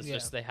guess it's Yeah.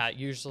 just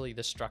usually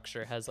the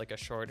structure has like a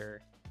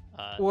shorter.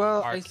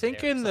 Well, I arc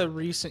think there or in the something.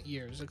 recent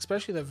years,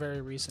 especially the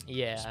very recent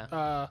years,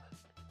 Yeah.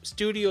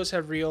 studios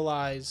have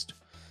realized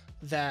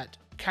that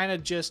kind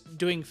of just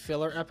doing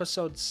filler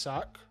episodes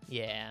suck,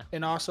 Yeah.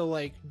 and also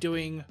like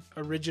doing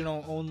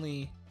original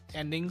only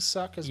endings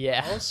suck as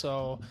Yeah. well.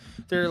 So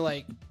they're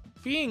like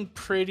being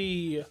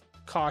pretty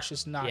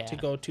cautious not Yeah. to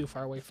go too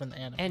far away from the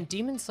anime. And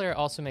Demon Slayer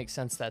also makes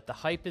sense that the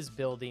hype is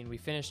building. We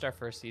finished our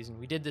first season.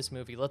 We did this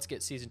movie. Let's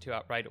get season 2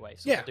 out right away.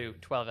 So Yeah. we'll do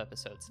 12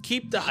 episodes.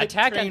 Keep the hype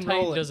Attack on train Titan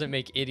rolling. doesn't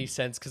make any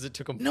sense because it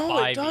took them No,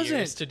 it 5 years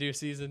doesn't. to do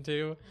season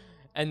 2,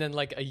 and then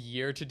like a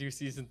year to do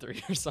season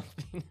 3 or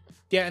something.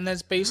 Yeah, and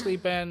that's basically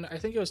been, I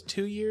think it was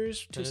 2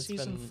 years to And it's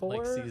season been,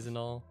 4. like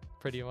seasonal,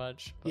 pretty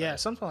much. but Yeah,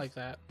 something like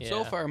that. So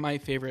yeah. far, my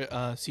favorite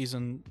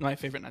my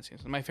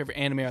favorite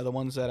anime are the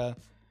ones that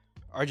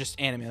are just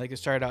anime. Like, it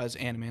started out as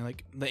anime,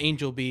 like the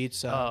Angel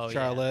Beats, Oh, yeah.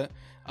 Charlotte,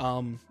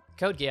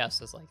 Code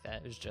Geass is like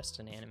that. It was just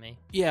an anime.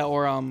 yeah,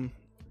 or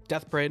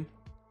Death Parade.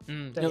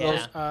 Mm,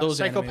 Yeah, yeah. those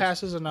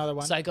Psychopaths is another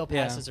one. Psychopaths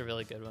Yeah. is a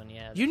really good one.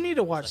 Yeah. You need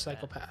to watch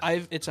like that.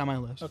 Psychopath. It's on my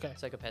list. Okay.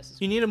 Psychopaths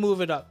is You need to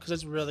move it up because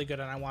it's really good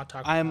and I want to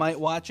talk about I it. might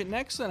watch it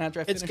next then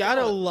after I finish. It's got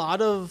a Charlotte.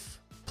 lot of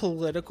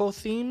political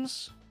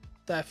themes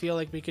that I feel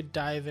like we could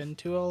dive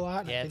into a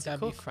lot. and I Yeah, think it's a that'd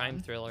cool be crime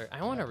fun. thriller.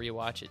 I want to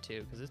rewatch it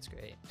too because it's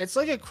great. It's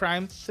like a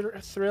crime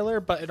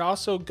thriller, but it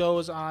also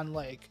goes on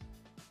like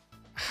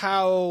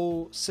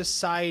how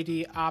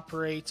society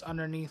operates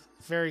underneath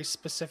very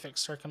specific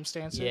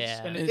circumstances.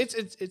 Yeah. And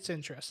it's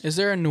interesting. Is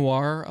there a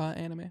noir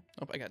anime?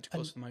 Oh, I got too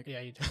close to the mic. Yeah,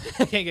 you do.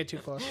 You can't get too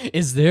close.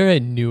 Is there a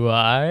noir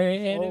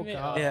anime?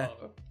 God. Yeah.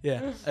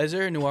 Yeah. Is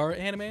there a noir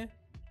anime?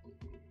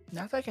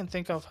 Not that I can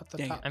think of at the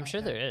Dang top. it. of I'm my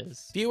sure head. there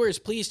is. Viewers,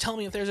 please tell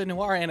me if there's a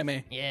noir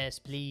anime. Yes,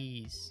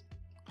 please.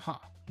 Huh.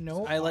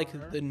 No. I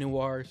like the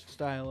noir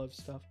style of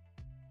stuff.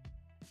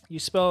 You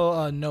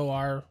spell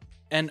noir.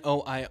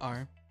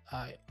 Noir.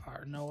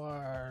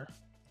 Noir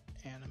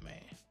anime.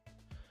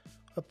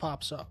 What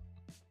pops up?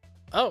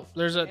 Oh,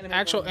 there's an Anime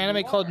actual called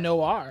anime called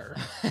Noir.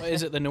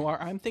 Is it the noir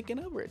I'm thinking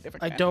of, or a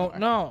different? I kind of don't noir?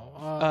 know.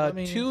 I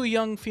mean, Two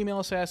young female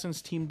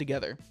assassins team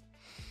together.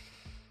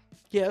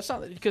 Yeah, it's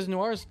not because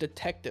noir is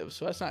detective,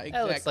 so that's not That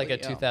exactly. looks like a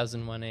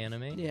 2001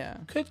 anime. Yeah,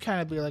 could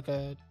kind of be like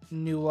a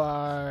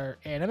noir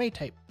anime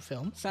type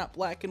film. it's not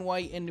black and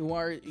white, and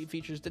noir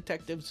features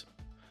detectives.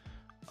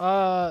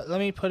 Let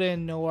me put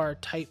in noir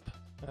type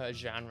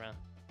Genre.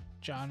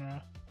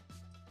 genre.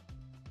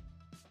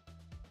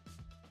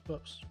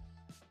 Whoops.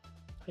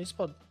 How do you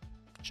spell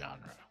genre?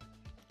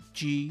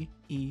 Genre.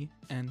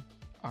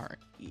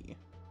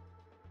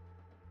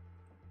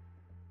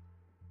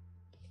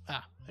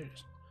 Ah, there it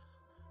is.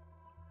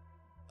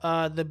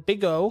 The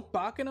Big O,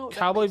 Bakano. That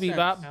Cowboy makes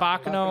Bebop, sense.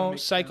 Bakano,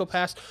 makes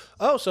Psychopaths.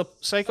 Oh, so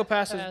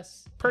Psychopaths is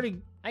Psychopaths,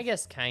 pretty. I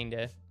guess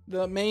kinda.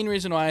 The main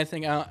reason why I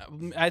think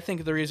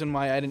the reason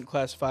why I didn't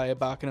classify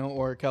Bakano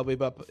or Cowboy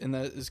Bebop in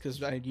that is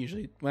because I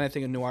usually, when I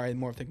think of noir, I'm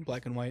more thinking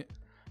black and white.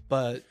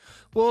 But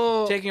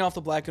Well, taking off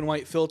the black and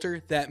white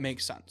filter, that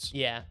makes sense.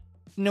 Yeah.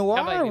 Cowboy Noir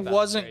Bebop's very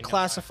wasn't noir.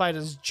 classified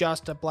as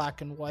just a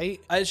black and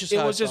white. It's just It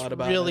how was I just thought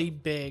about really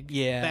it. big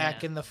Yeah.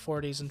 back in the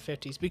 40s and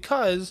 50s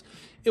because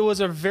it was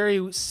a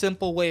very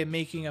simple way of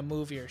making a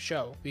movie or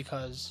show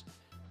because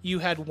you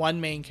had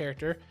one main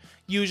character.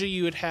 Usually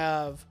you would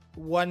have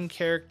one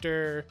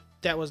character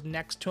that was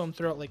next to him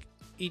throughout like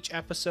each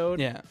episode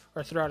Yeah.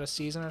 or throughout a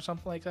season or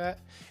something like that.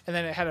 And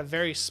then it had a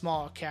very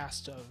small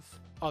cast of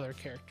other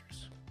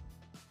characters.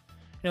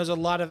 And it was a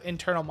lot of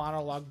internal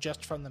monologue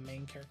just from the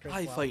main character as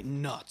I well. fight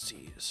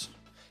Nazis.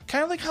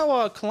 Kind of like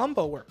how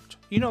Columbo worked.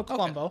 You know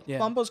Columbo. yeah.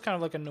 Columbo's kind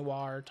of like a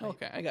noir type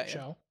Okay, I got you.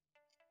 show.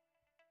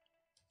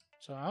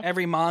 So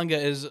Every manga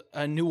is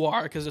a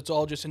noir because it's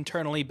all just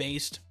internally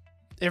based.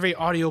 every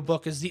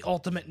audiobook is the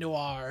ultimate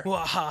noir.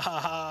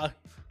 Wahahaha.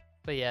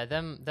 But yeah,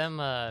 them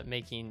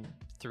making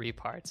 3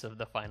 parts of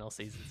the final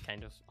season is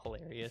kind of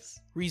hilarious.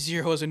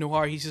 ReZero is a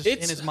noir. He's just in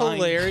It's his mind.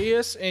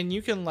 hilarious and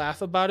you can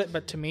laugh about it,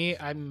 but to me,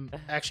 I'm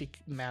actually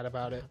mad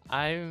about it.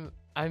 I'm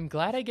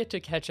glad I get to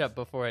catch up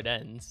before it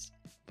ends,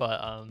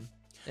 but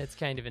it's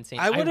kind of insane.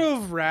 I would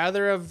have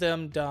rather of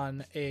them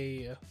done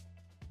a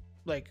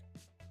like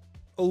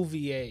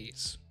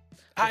OVAs. to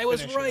I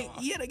was finish it right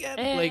off. yet again.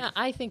 like-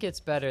 I think it's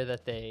better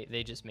that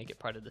they just make it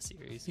part of the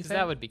series because think?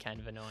 that would be kind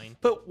of annoying.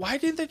 But why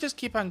didn't they just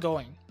keep on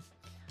going?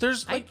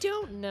 There's I like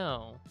don't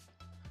know.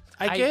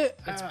 I get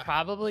It's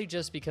probably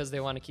just because they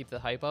want to keep the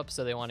hype up,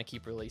 so they want to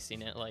keep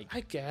releasing it like I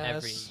guess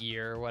every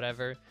year or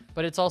whatever.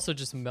 But it's also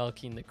just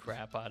milking the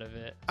crap out of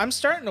it. I'm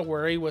starting to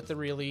worry with the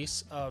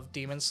release of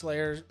Demon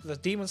Slayer, the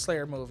Demon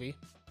Slayer movie,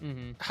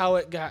 Mm-hmm. how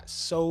it got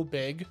so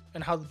big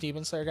and how the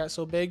Demon Slayer got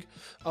so big.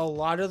 A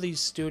lot of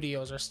these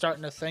studios are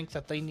starting to think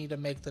that they need to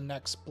make the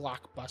next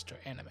blockbuster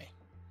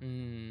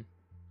anime.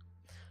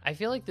 I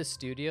feel like the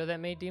studio that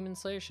made Demon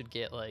Slayer should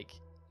get like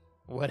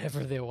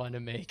whatever they want to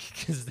make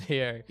because they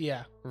are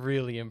Yeah,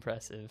 really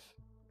impressive.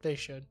 they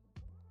should.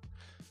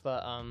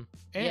 But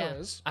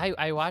Anyways, yeah,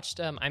 I watched.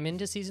 I'm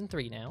into season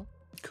 3 now.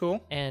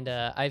 cool. And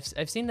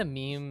I've seen the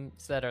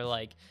memes that are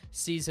like,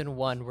 season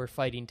 1 we're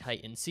fighting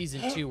Titans,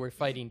 season 2 we're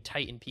fighting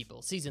Titan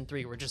people, season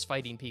 3 we're just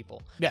fighting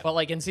people. Yeah. But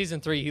like in season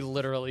 3 he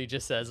literally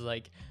just says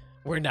like,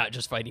 we're not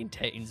just fighting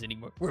Titans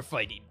anymore, we're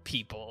fighting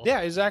people.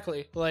 Yeah,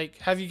 exactly. Like,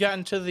 have you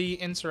gotten to the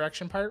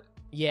insurrection part?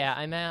 Yeah,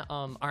 I'm at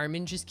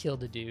Armin just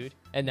killed a dude,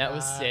 and that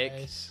was sick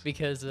Nice.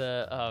 because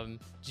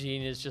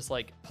Gene is just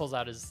like pulls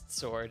out his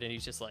sword and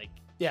he's just like,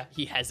 Yeah.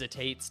 he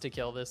hesitates to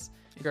kill this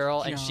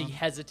girl and she John.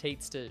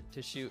 hesitates to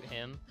shoot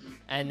him,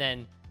 and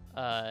then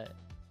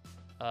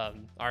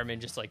Armin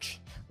just like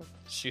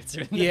shoots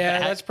her in the Yeah,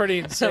 back. that's pretty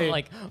insane. I'm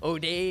like, oh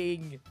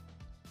dang.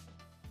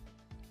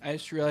 I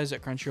just realized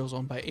that Crunchyroll's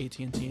owned by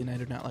AT&T, and I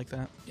do not like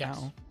that.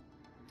 Yes.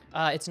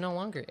 Now. It's no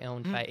longer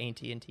owned by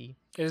AT&T.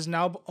 It is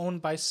now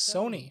owned by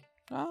Sony.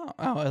 Oh,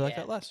 I like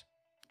Yeah. that less.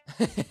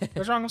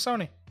 What's wrong with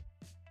Sony?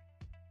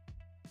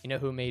 You know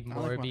who made I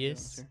like manga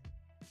Morbius? too.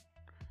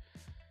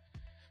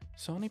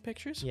 Sony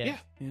Pictures? Yeah.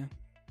 Yeah.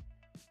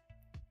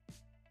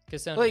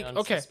 Because Sony Like, owns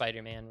okay. the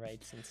Spider-Man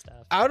rights and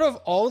stuff. Out of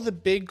all the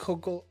big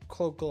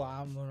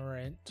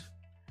conglomerate,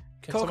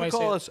 can somebody say it?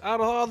 Coca-Cola's.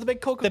 Out of all the big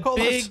The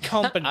Coca-Colas. big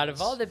companies, Out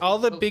of all the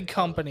big Coca-Colas.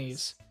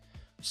 companies,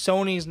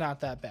 Sony's not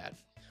that bad.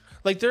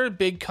 Like, they're a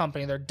big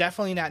company. They're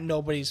definitely not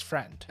nobody's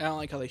friend. I don't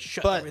like how they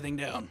shut But- everything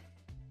down.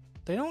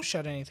 They don't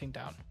shut anything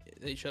down.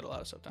 They shut a lot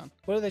of stuff down.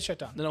 What do they shut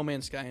down? The No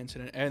Man's Sky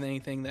incident, and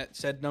anything that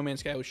said No Man's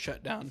Sky was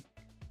shut down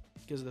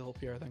because of the whole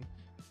PR thing.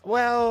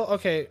 Well,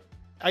 okay,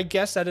 I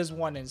guess that is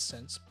one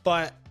instance,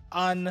 but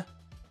on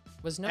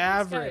Was No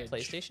Man's Sky a average.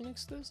 PlayStation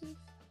exclusive?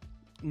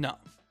 No.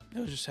 It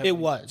was just It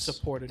heavily was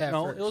supported. at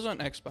No, first. it was on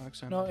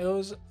Xbox. no, it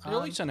was At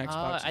least on Xbox.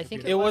 I and think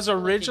computer. it was for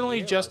like a originally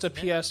year, just a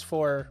wasn't it?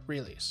 PS4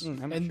 release, I'm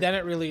not and sure. then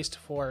it released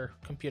for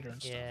computer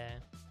and stuff. Yeah.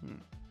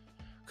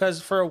 Because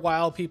for a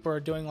while, people are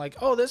doing like,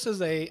 "Oh, this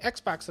is a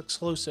Xbox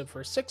exclusive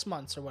for 6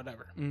 months or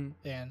whatever," and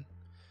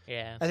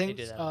Yeah. I they think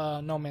do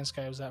that. No Man's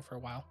Sky was that for a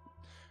while,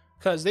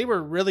 because they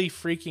were really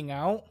freaking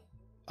out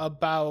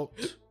about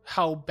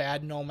how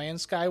bad No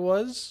Man's Sky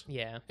was,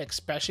 Yeah.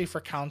 especially for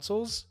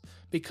consoles,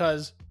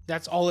 because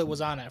that's all it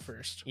was on at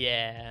first.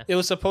 Yeah. It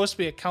was supposed to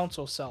be a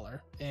console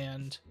seller,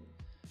 and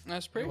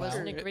That's pretty It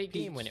wasn't sure a great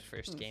game when it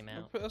peaked. first came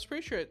out. I was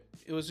pretty sure it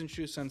was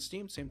introduced on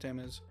Steam same time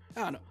as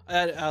I don't know.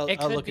 I'll It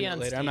could look be into it on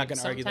later. Steam. I'm not going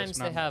to argue this. Sometimes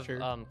but they I'm not have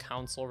sure.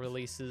 console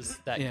releases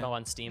that Yeah. go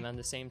on Steam at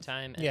the same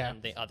time, and Yeah.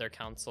 then the other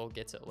console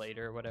gets it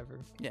later or whatever.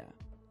 Yeah.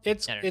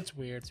 it's I don't know. it's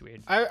weird. It's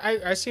weird.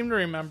 I seem to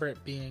remember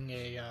it being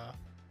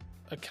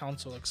a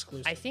console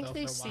exclusive. I think though,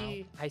 they for a while.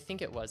 see. I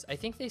think it was. I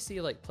think they see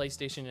like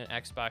PlayStation and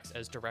Xbox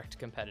as direct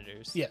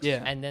competitors. Yes.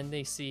 Yeah. And then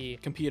they see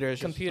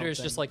Computers. computers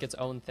just like its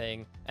own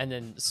thing, and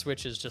then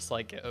Switch is just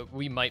like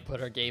we might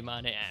put our game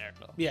on it. I don't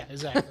know. Yeah,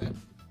 exactly.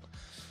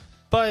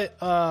 But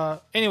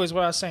anyways,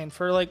 what I was saying,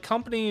 for like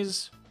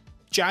companies,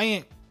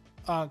 giant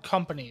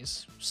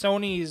companies,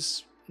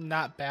 Sony's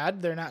not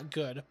bad. They're not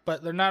good,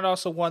 but they're not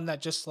also one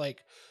that just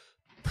like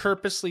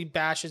purposely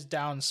bashes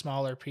down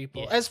smaller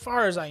people. Yeah. As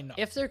far as I know,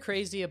 If they're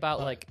crazy about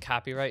like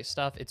copyright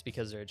stuff, it's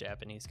because they're a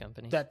Japanese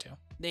company. that too.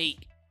 they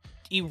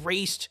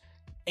erased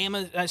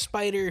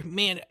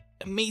Spider-Man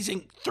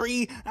Amazing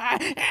 3.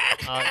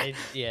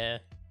 Yeah.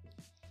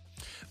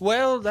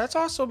 Well, that's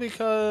also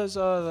because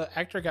the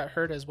actor got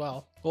hurt as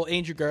well. Well,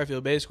 Andrew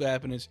Garfield, basically what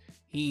happened is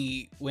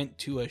he went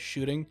to a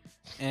shooting,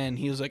 and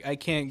he was like, I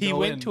can't go He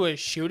went in. to a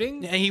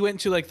shooting? Yeah, he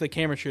went to like the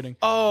camera shooting.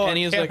 Oh, and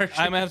he was like, camera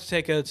I'm gonna have to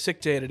take a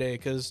sick day today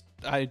because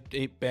I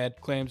ate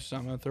bad clams, so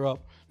I'm gonna throw up.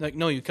 Like,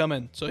 no, you come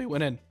in. So he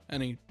went in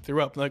and he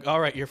threw up. Like, all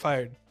right, you're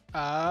fired.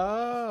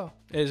 Oh.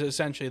 Is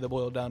essentially the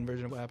boiled down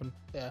version of what happened.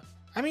 Yeah.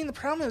 I mean, the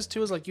problem is,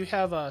 too, is like you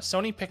have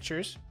Sony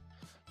Pictures.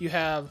 You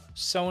have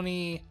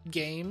Sony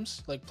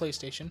Games, like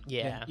PlayStation.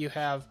 Yeah. You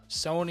have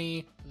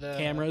Sony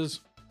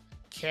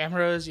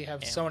Cameras, You have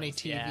Sony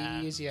TVs.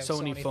 yeah. You have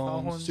Sony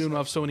phones. Soon we'll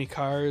have Sony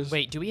cars.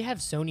 Wait, do we have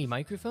Sony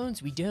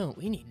microphones? We don't.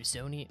 We need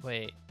Sony.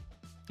 Wait.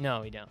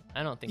 No, we don't.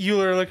 I don't think. You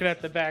were looking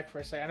at the back for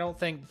a second. I don't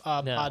think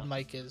No. Pod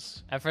Mic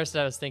is. At first,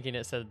 I was thinking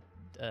it said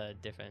a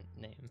different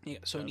name. Yeah,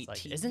 So I Sony was like,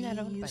 TVs. isn't that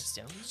owned by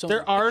Sony? Sony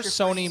There are picture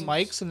Sony frames.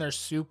 mics, and they're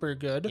super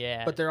good.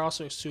 Yeah. But they're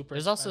also super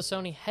There's also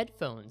expensive. Sony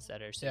headphones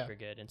that are super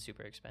Yeah. good and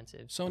super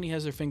expensive. Sony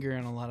has their finger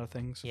in a lot of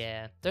things.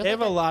 Yeah, They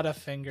have a lot of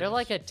fingers. They're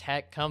like a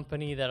tech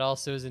company that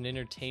also is an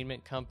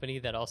entertainment company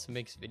that also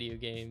makes video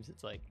games.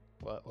 It's like,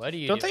 what do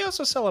you? Don't do? they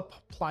also sell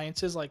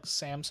appliances like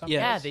Samsung?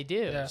 Yeah. Yeah, they do.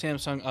 Yeah.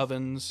 Samsung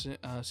ovens,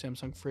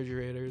 Samsung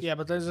refrigerators. Yeah,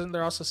 but isn't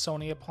there also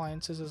Sony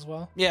appliances as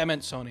well? Yeah, I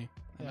meant Sony.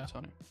 Yeah.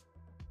 Sony.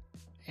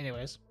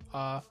 Anyways,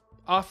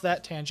 off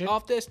that tangent.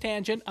 Off this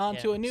tangent,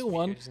 onto Yeah, a new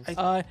one. speakers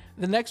and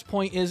The next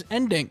point is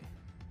ending.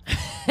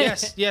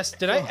 Yes.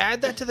 Did I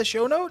add that to the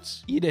show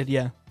notes? You did,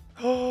 yeah.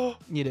 Oh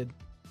You did.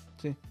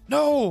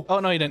 no! Oh,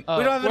 no, you didn't. We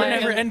don't have We're an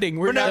never ending. ending.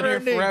 We're We're never never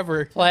ending.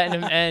 forever.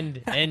 Platinum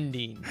end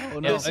ending. Oh,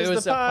 no. This it is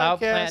was the a podcast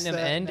platinum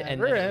that end,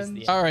 and never then it was ends.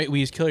 the All right,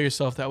 Weez, kill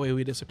yourself. That way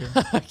we disappear.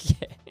 All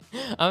Okay,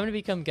 I'm gonna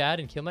become God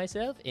and kill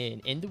myself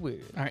and end the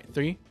world. right,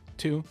 3,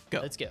 2, go.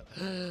 Let's go.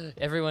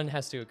 Everyone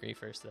has to agree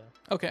first,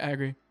 though. Okay, I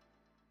agree.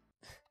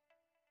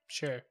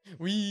 Sure.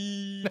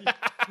 We.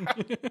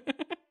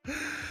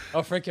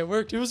 Oh, Frank, it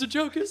worked. It was a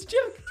joke. It was a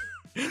joke.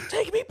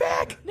 Take me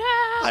back. No.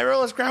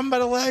 Lyra grab him by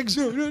the legs.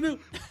 No.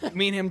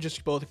 Me and him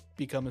just both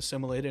become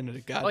assimilated into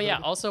God. Oh yeah.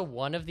 Also,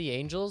 one of the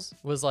angels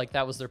was like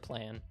that was their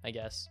plan. I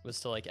guess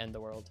was to like end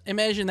the world.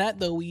 Imagine that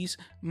though, Weez.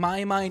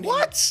 My mind.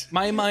 What?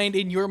 My mind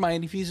and your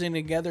mind fusing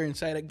together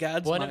inside of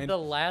God's One mind. of the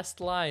last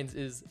lines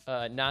is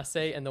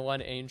Nase and the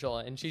one angel,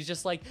 and she's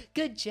just like,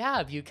 "Good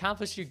job, you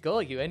accomplished your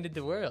goal. You ended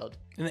the world."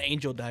 And the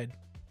angel died.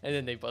 And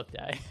then they both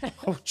die.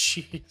 Oh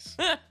jeez.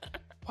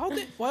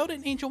 Why would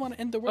an angel want to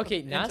end the world?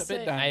 Okay, Ends up Nase,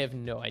 it dying. I have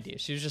no idea.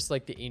 She was just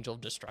like the angel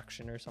of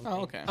destruction or something.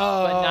 Oh, okay.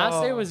 But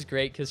Nase was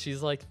great because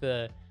she's like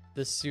the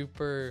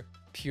super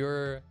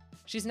pure.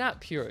 She's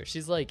not pure.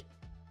 She's like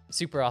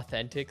super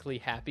authentically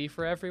happy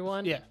for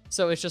everyone. Yeah.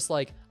 So it's just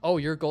like, oh,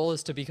 your goal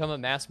is to become a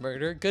mass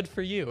murderer. Good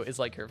for you. Is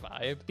like her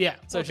vibe. Yeah.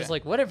 So it's just Okay.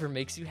 like whatever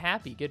makes you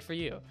happy. Good for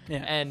you.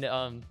 Yeah.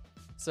 And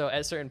so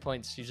at certain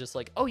points she's just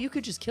like, oh, you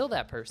could just kill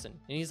that person,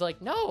 and he's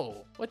like,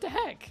 no, what the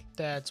heck?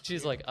 That's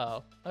She's like,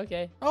 oh,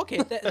 okay. Okay,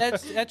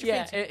 that's your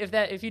Yeah,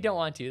 fancy. if you don't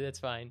want to, that's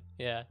fine.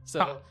 Yeah.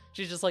 So Huh.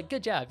 she's just like,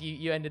 good job,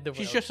 you ended the world.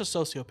 She's just a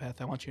sociopath.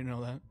 I want you to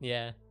know that.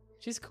 yeah,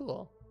 she's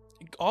cool.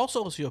 All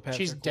sociopaths.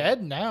 she's are cool.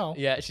 dead now.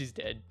 Yeah, she's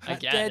dead. I Not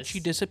guess dead. She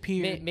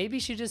disappeared. Maybe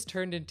she just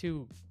turned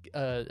into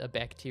a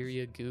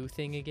bacteria goo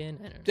thing again.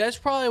 I don't know. That's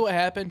probably what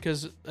happened.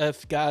 Because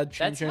if God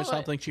changed her how into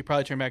something, she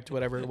probably turned back to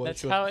whatever it was. That's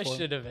she was how it before.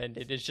 should have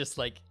ended. It's just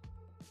like,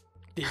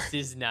 this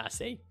is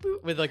Nase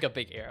boop, with like a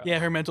big arrow. Yeah,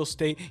 her mental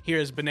state. Here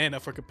is banana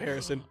for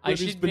comparison. I What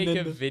is should make a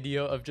banana?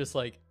 video of just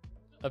like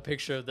a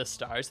picture of the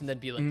stars and then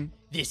be like,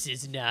 this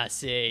is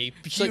Nase.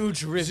 It's like,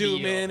 Huge reveal.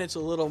 Zoom in. It's a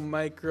little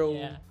micro.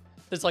 Yeah.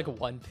 There's like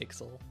 1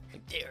 pixel.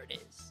 Like, there it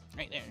is.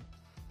 Right there.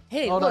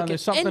 Hey, Hold look, on. There's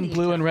it's something ending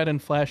blue and time. red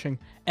and flashing.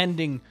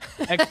 Ending.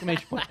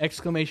 Exclamation point.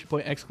 Exclamation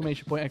point.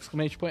 Exclamation point.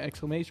 Exclamation point.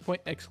 Exclamation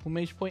point.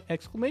 Exclamation point.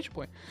 Exclamation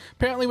point.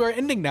 Apparently, we're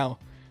ending now,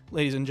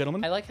 ladies and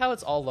gentlemen. I like how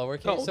it's all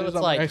lowercase, Oh, so there's it's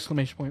a like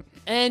exclamation point.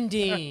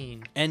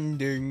 ending.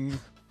 Ending.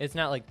 It's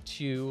not like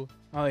too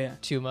Oh yeah.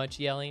 much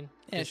yelling.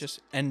 Yeah, it's just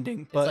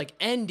ending. It's But like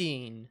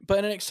ending, but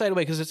in an excited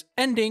way because it's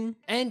ending.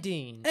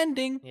 ending.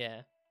 Ending.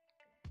 Yeah,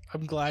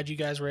 I'm glad you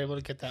guys were able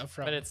to get that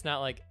from. but it's not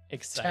like 10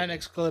 exciting.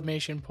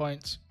 exclamation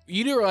points.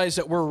 You do realize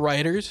that we're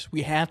writers.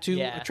 We have to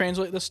Yeah.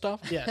 translate this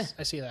stuff. Yes,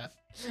 I see that.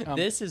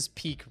 This is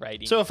peak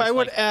writing. So if I Just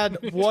would like-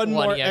 add one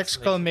more 20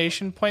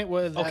 exclamation point,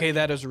 would that... Okay,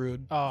 that is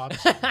rude. Oh,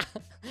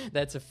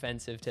 that's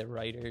offensive to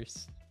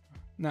writers.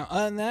 Now,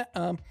 on that,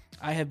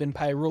 I have been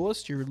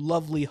Pyrolus, your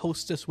lovely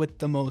hostess with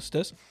the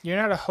mostest. you're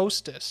not a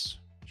hostess.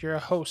 You're a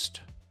host.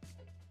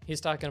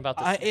 He's talking about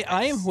the I am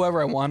snacks.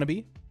 whoever I want to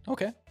be.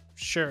 Okay.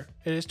 Sure,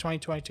 it is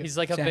 2022. He's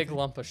like a big Exactly.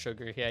 lump of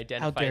sugar. He dare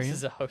identifies you.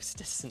 as a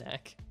hostess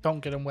snack. Don't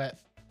get him wet.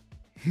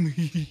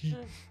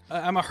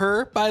 I'm a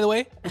her, by the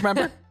way.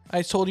 Remember?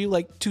 I told you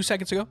like 2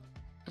 seconds ago.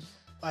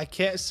 I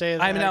can't say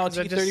that. I'm now a 'cause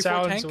that just T-34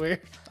 sounds tank.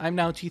 weird. I'm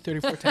now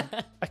T34 tank.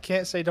 I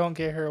can't say don't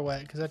get her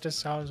wet because that just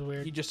sounds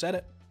weird. You just said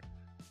it.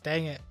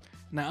 Dang it.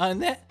 Now, on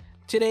that,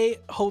 today,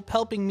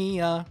 helping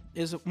me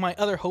is my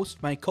other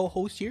host, my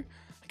co-host here,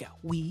 I got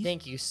Wii.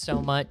 Thank you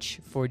so much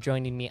for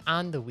joining me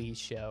on the Wii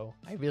Show.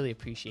 I really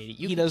appreciate it.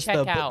 You He can does check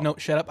the out. no,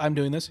 shut up. I'm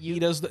doing this. You- He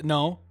does the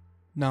no.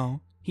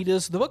 He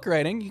does the book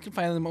writing. You can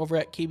find them over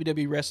at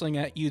KBW Wrestling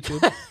at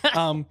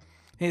YouTube.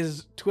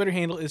 His Twitter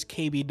handle is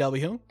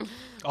KBW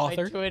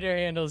author. My Twitter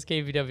handle is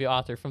KBW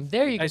author. From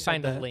there, you I can said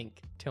find a that. link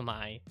to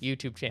my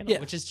YouTube channel, Yeah.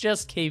 which is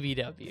just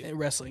KBW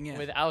Wrestling, yeah.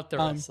 without the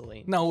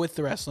wrestling. No, with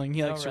the wrestling.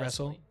 He No likes to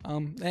wrestle.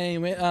 wrestling.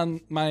 Anyway, on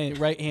my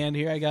right hand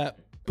here, I got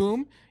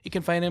Boom. You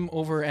can find him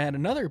over at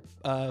another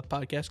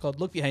podcast called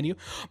Look Behind You.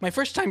 My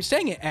first time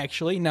saying it,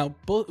 actually. Now,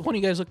 one of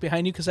you guys look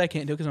behind you because I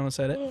can't do it because no one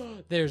said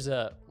it. There's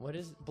what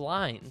is it?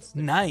 Blinds?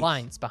 There's Nice.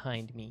 Blinds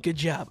behind me. Good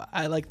job.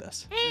 I like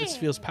this. This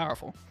feels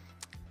powerful.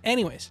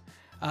 Anyways,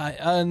 other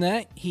than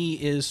that, he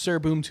is Sir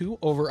Boom 2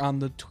 over on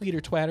the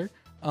Tweeter Twatter.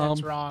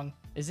 That's wrong.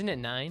 Isn't it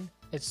 9?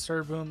 It's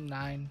Sir Boom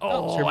 9.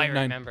 Oh, Sir I Boom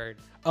 9. remembered.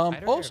 Why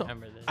don't Also, I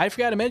remember this? I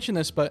forgot to mention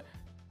this, but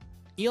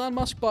Elon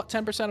Musk bought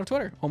 10% of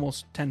Twitter,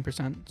 almost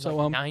 10%. So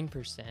like 9%.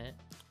 it's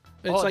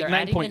like they're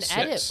adding an edit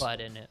 9.6.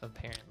 button,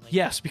 apparently.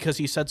 Yes, because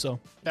he said so.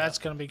 That's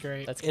gonna be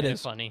great. That's It kind of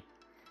is. funny.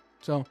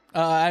 So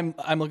I'm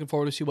looking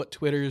forward to see what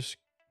Twitter's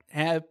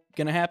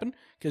gonna happen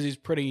because he's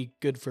pretty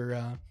good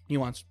for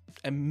nuance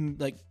and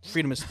like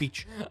freedom of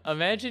speech.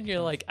 Imagine you're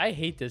like, I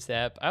hate this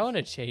app. I want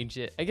to change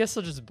it. I guess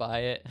I'll just buy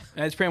it.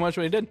 That's pretty much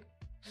what he did.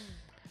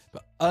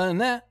 But other than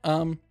that,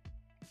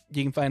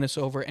 you can find us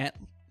over at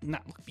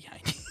not Look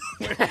Behind You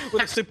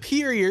with a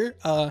Superior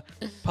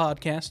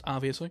podcast,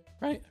 obviously.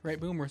 Right,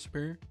 Boom, we're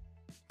Superior.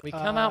 We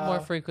come out more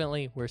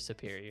frequently. We're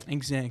superior.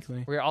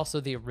 Exactly. We're also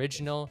the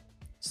original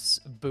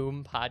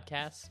Boom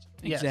podcast.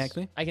 Yes.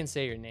 Exactly. I can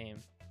say your name.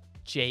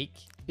 Jake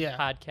Yeah.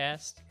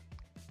 podcast.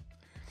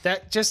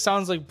 That just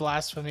sounds like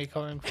blasphemy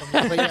coming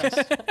from me. But yes,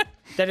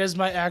 that is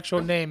my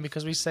actual name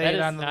because we say That it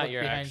is on the not Look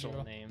your Behind actual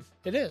You. name.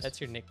 It is. That's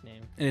your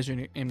nickname. It is your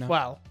name now.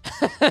 Well,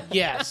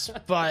 yes,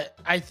 but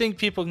I think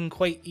people can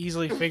quite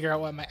easily figure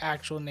out what my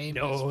actual name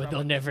is. No, from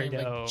they'll a never name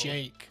like know.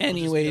 Jake.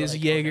 Anyways,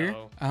 Just be like, Jaeger.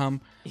 oh,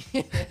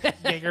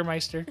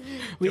 Jägermeister.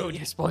 Dude,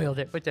 you spoiled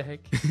it. What the heck?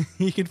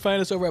 You can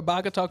find us over at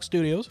Baka Talk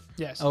Studios.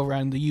 Yes. Over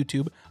on the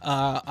YouTube.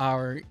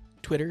 Our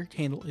Twitter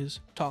handle is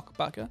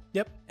TalkBaka.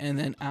 Yep. And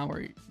then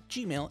our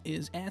Gmail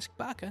is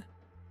AskBakaTalk.com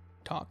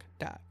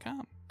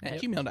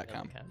at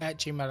gmail.com. At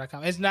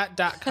gmail.com. It's not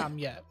 .com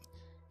yet.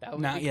 That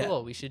would Not be yet.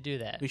 cool. We should do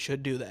that. We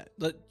should do that.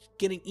 Let's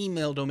get an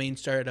email domain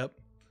started up.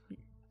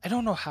 I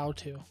don't know how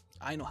to.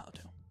 I know how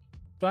to.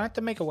 Do I have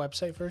to make a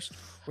website first?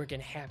 We're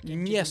gonna have to do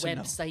Yes and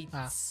no.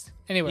 websites. You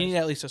Anyway, need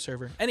at least a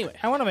server. Anyway,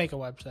 I want to make a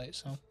website,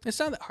 so it's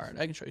not that hard.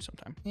 I can show you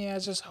sometime. yeah,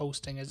 it's just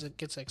hosting as it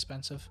gets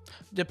expensive.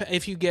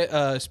 If you get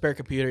a spare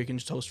computer, you can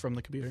just host from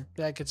the computer.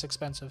 That gets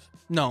expensive.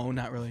 No,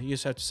 not really. You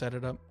just have to set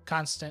it up.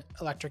 Constant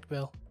electric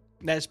bill.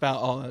 That's about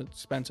all the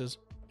expenses.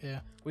 Yeah.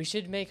 We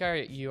should make our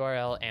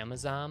URL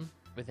Amazon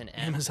with an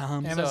M.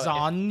 Amazon. So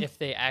Amazon. if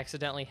they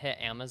accidentally hit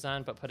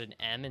Amazon but put an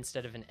M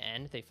instead of an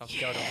N, they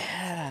fucking go to.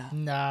 Yeah.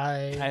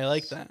 Nice. I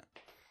like that.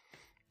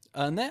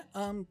 On that,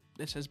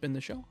 this has been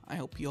the show. I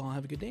hope you all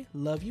have a good day.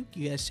 Love you.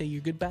 You guys say your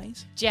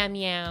goodbyes. Jam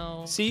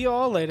meow. See you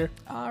all later.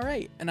 All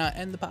right, and I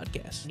end the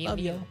podcast. Mew Love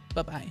mew. you.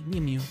 Bye bye.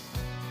 Mew mew.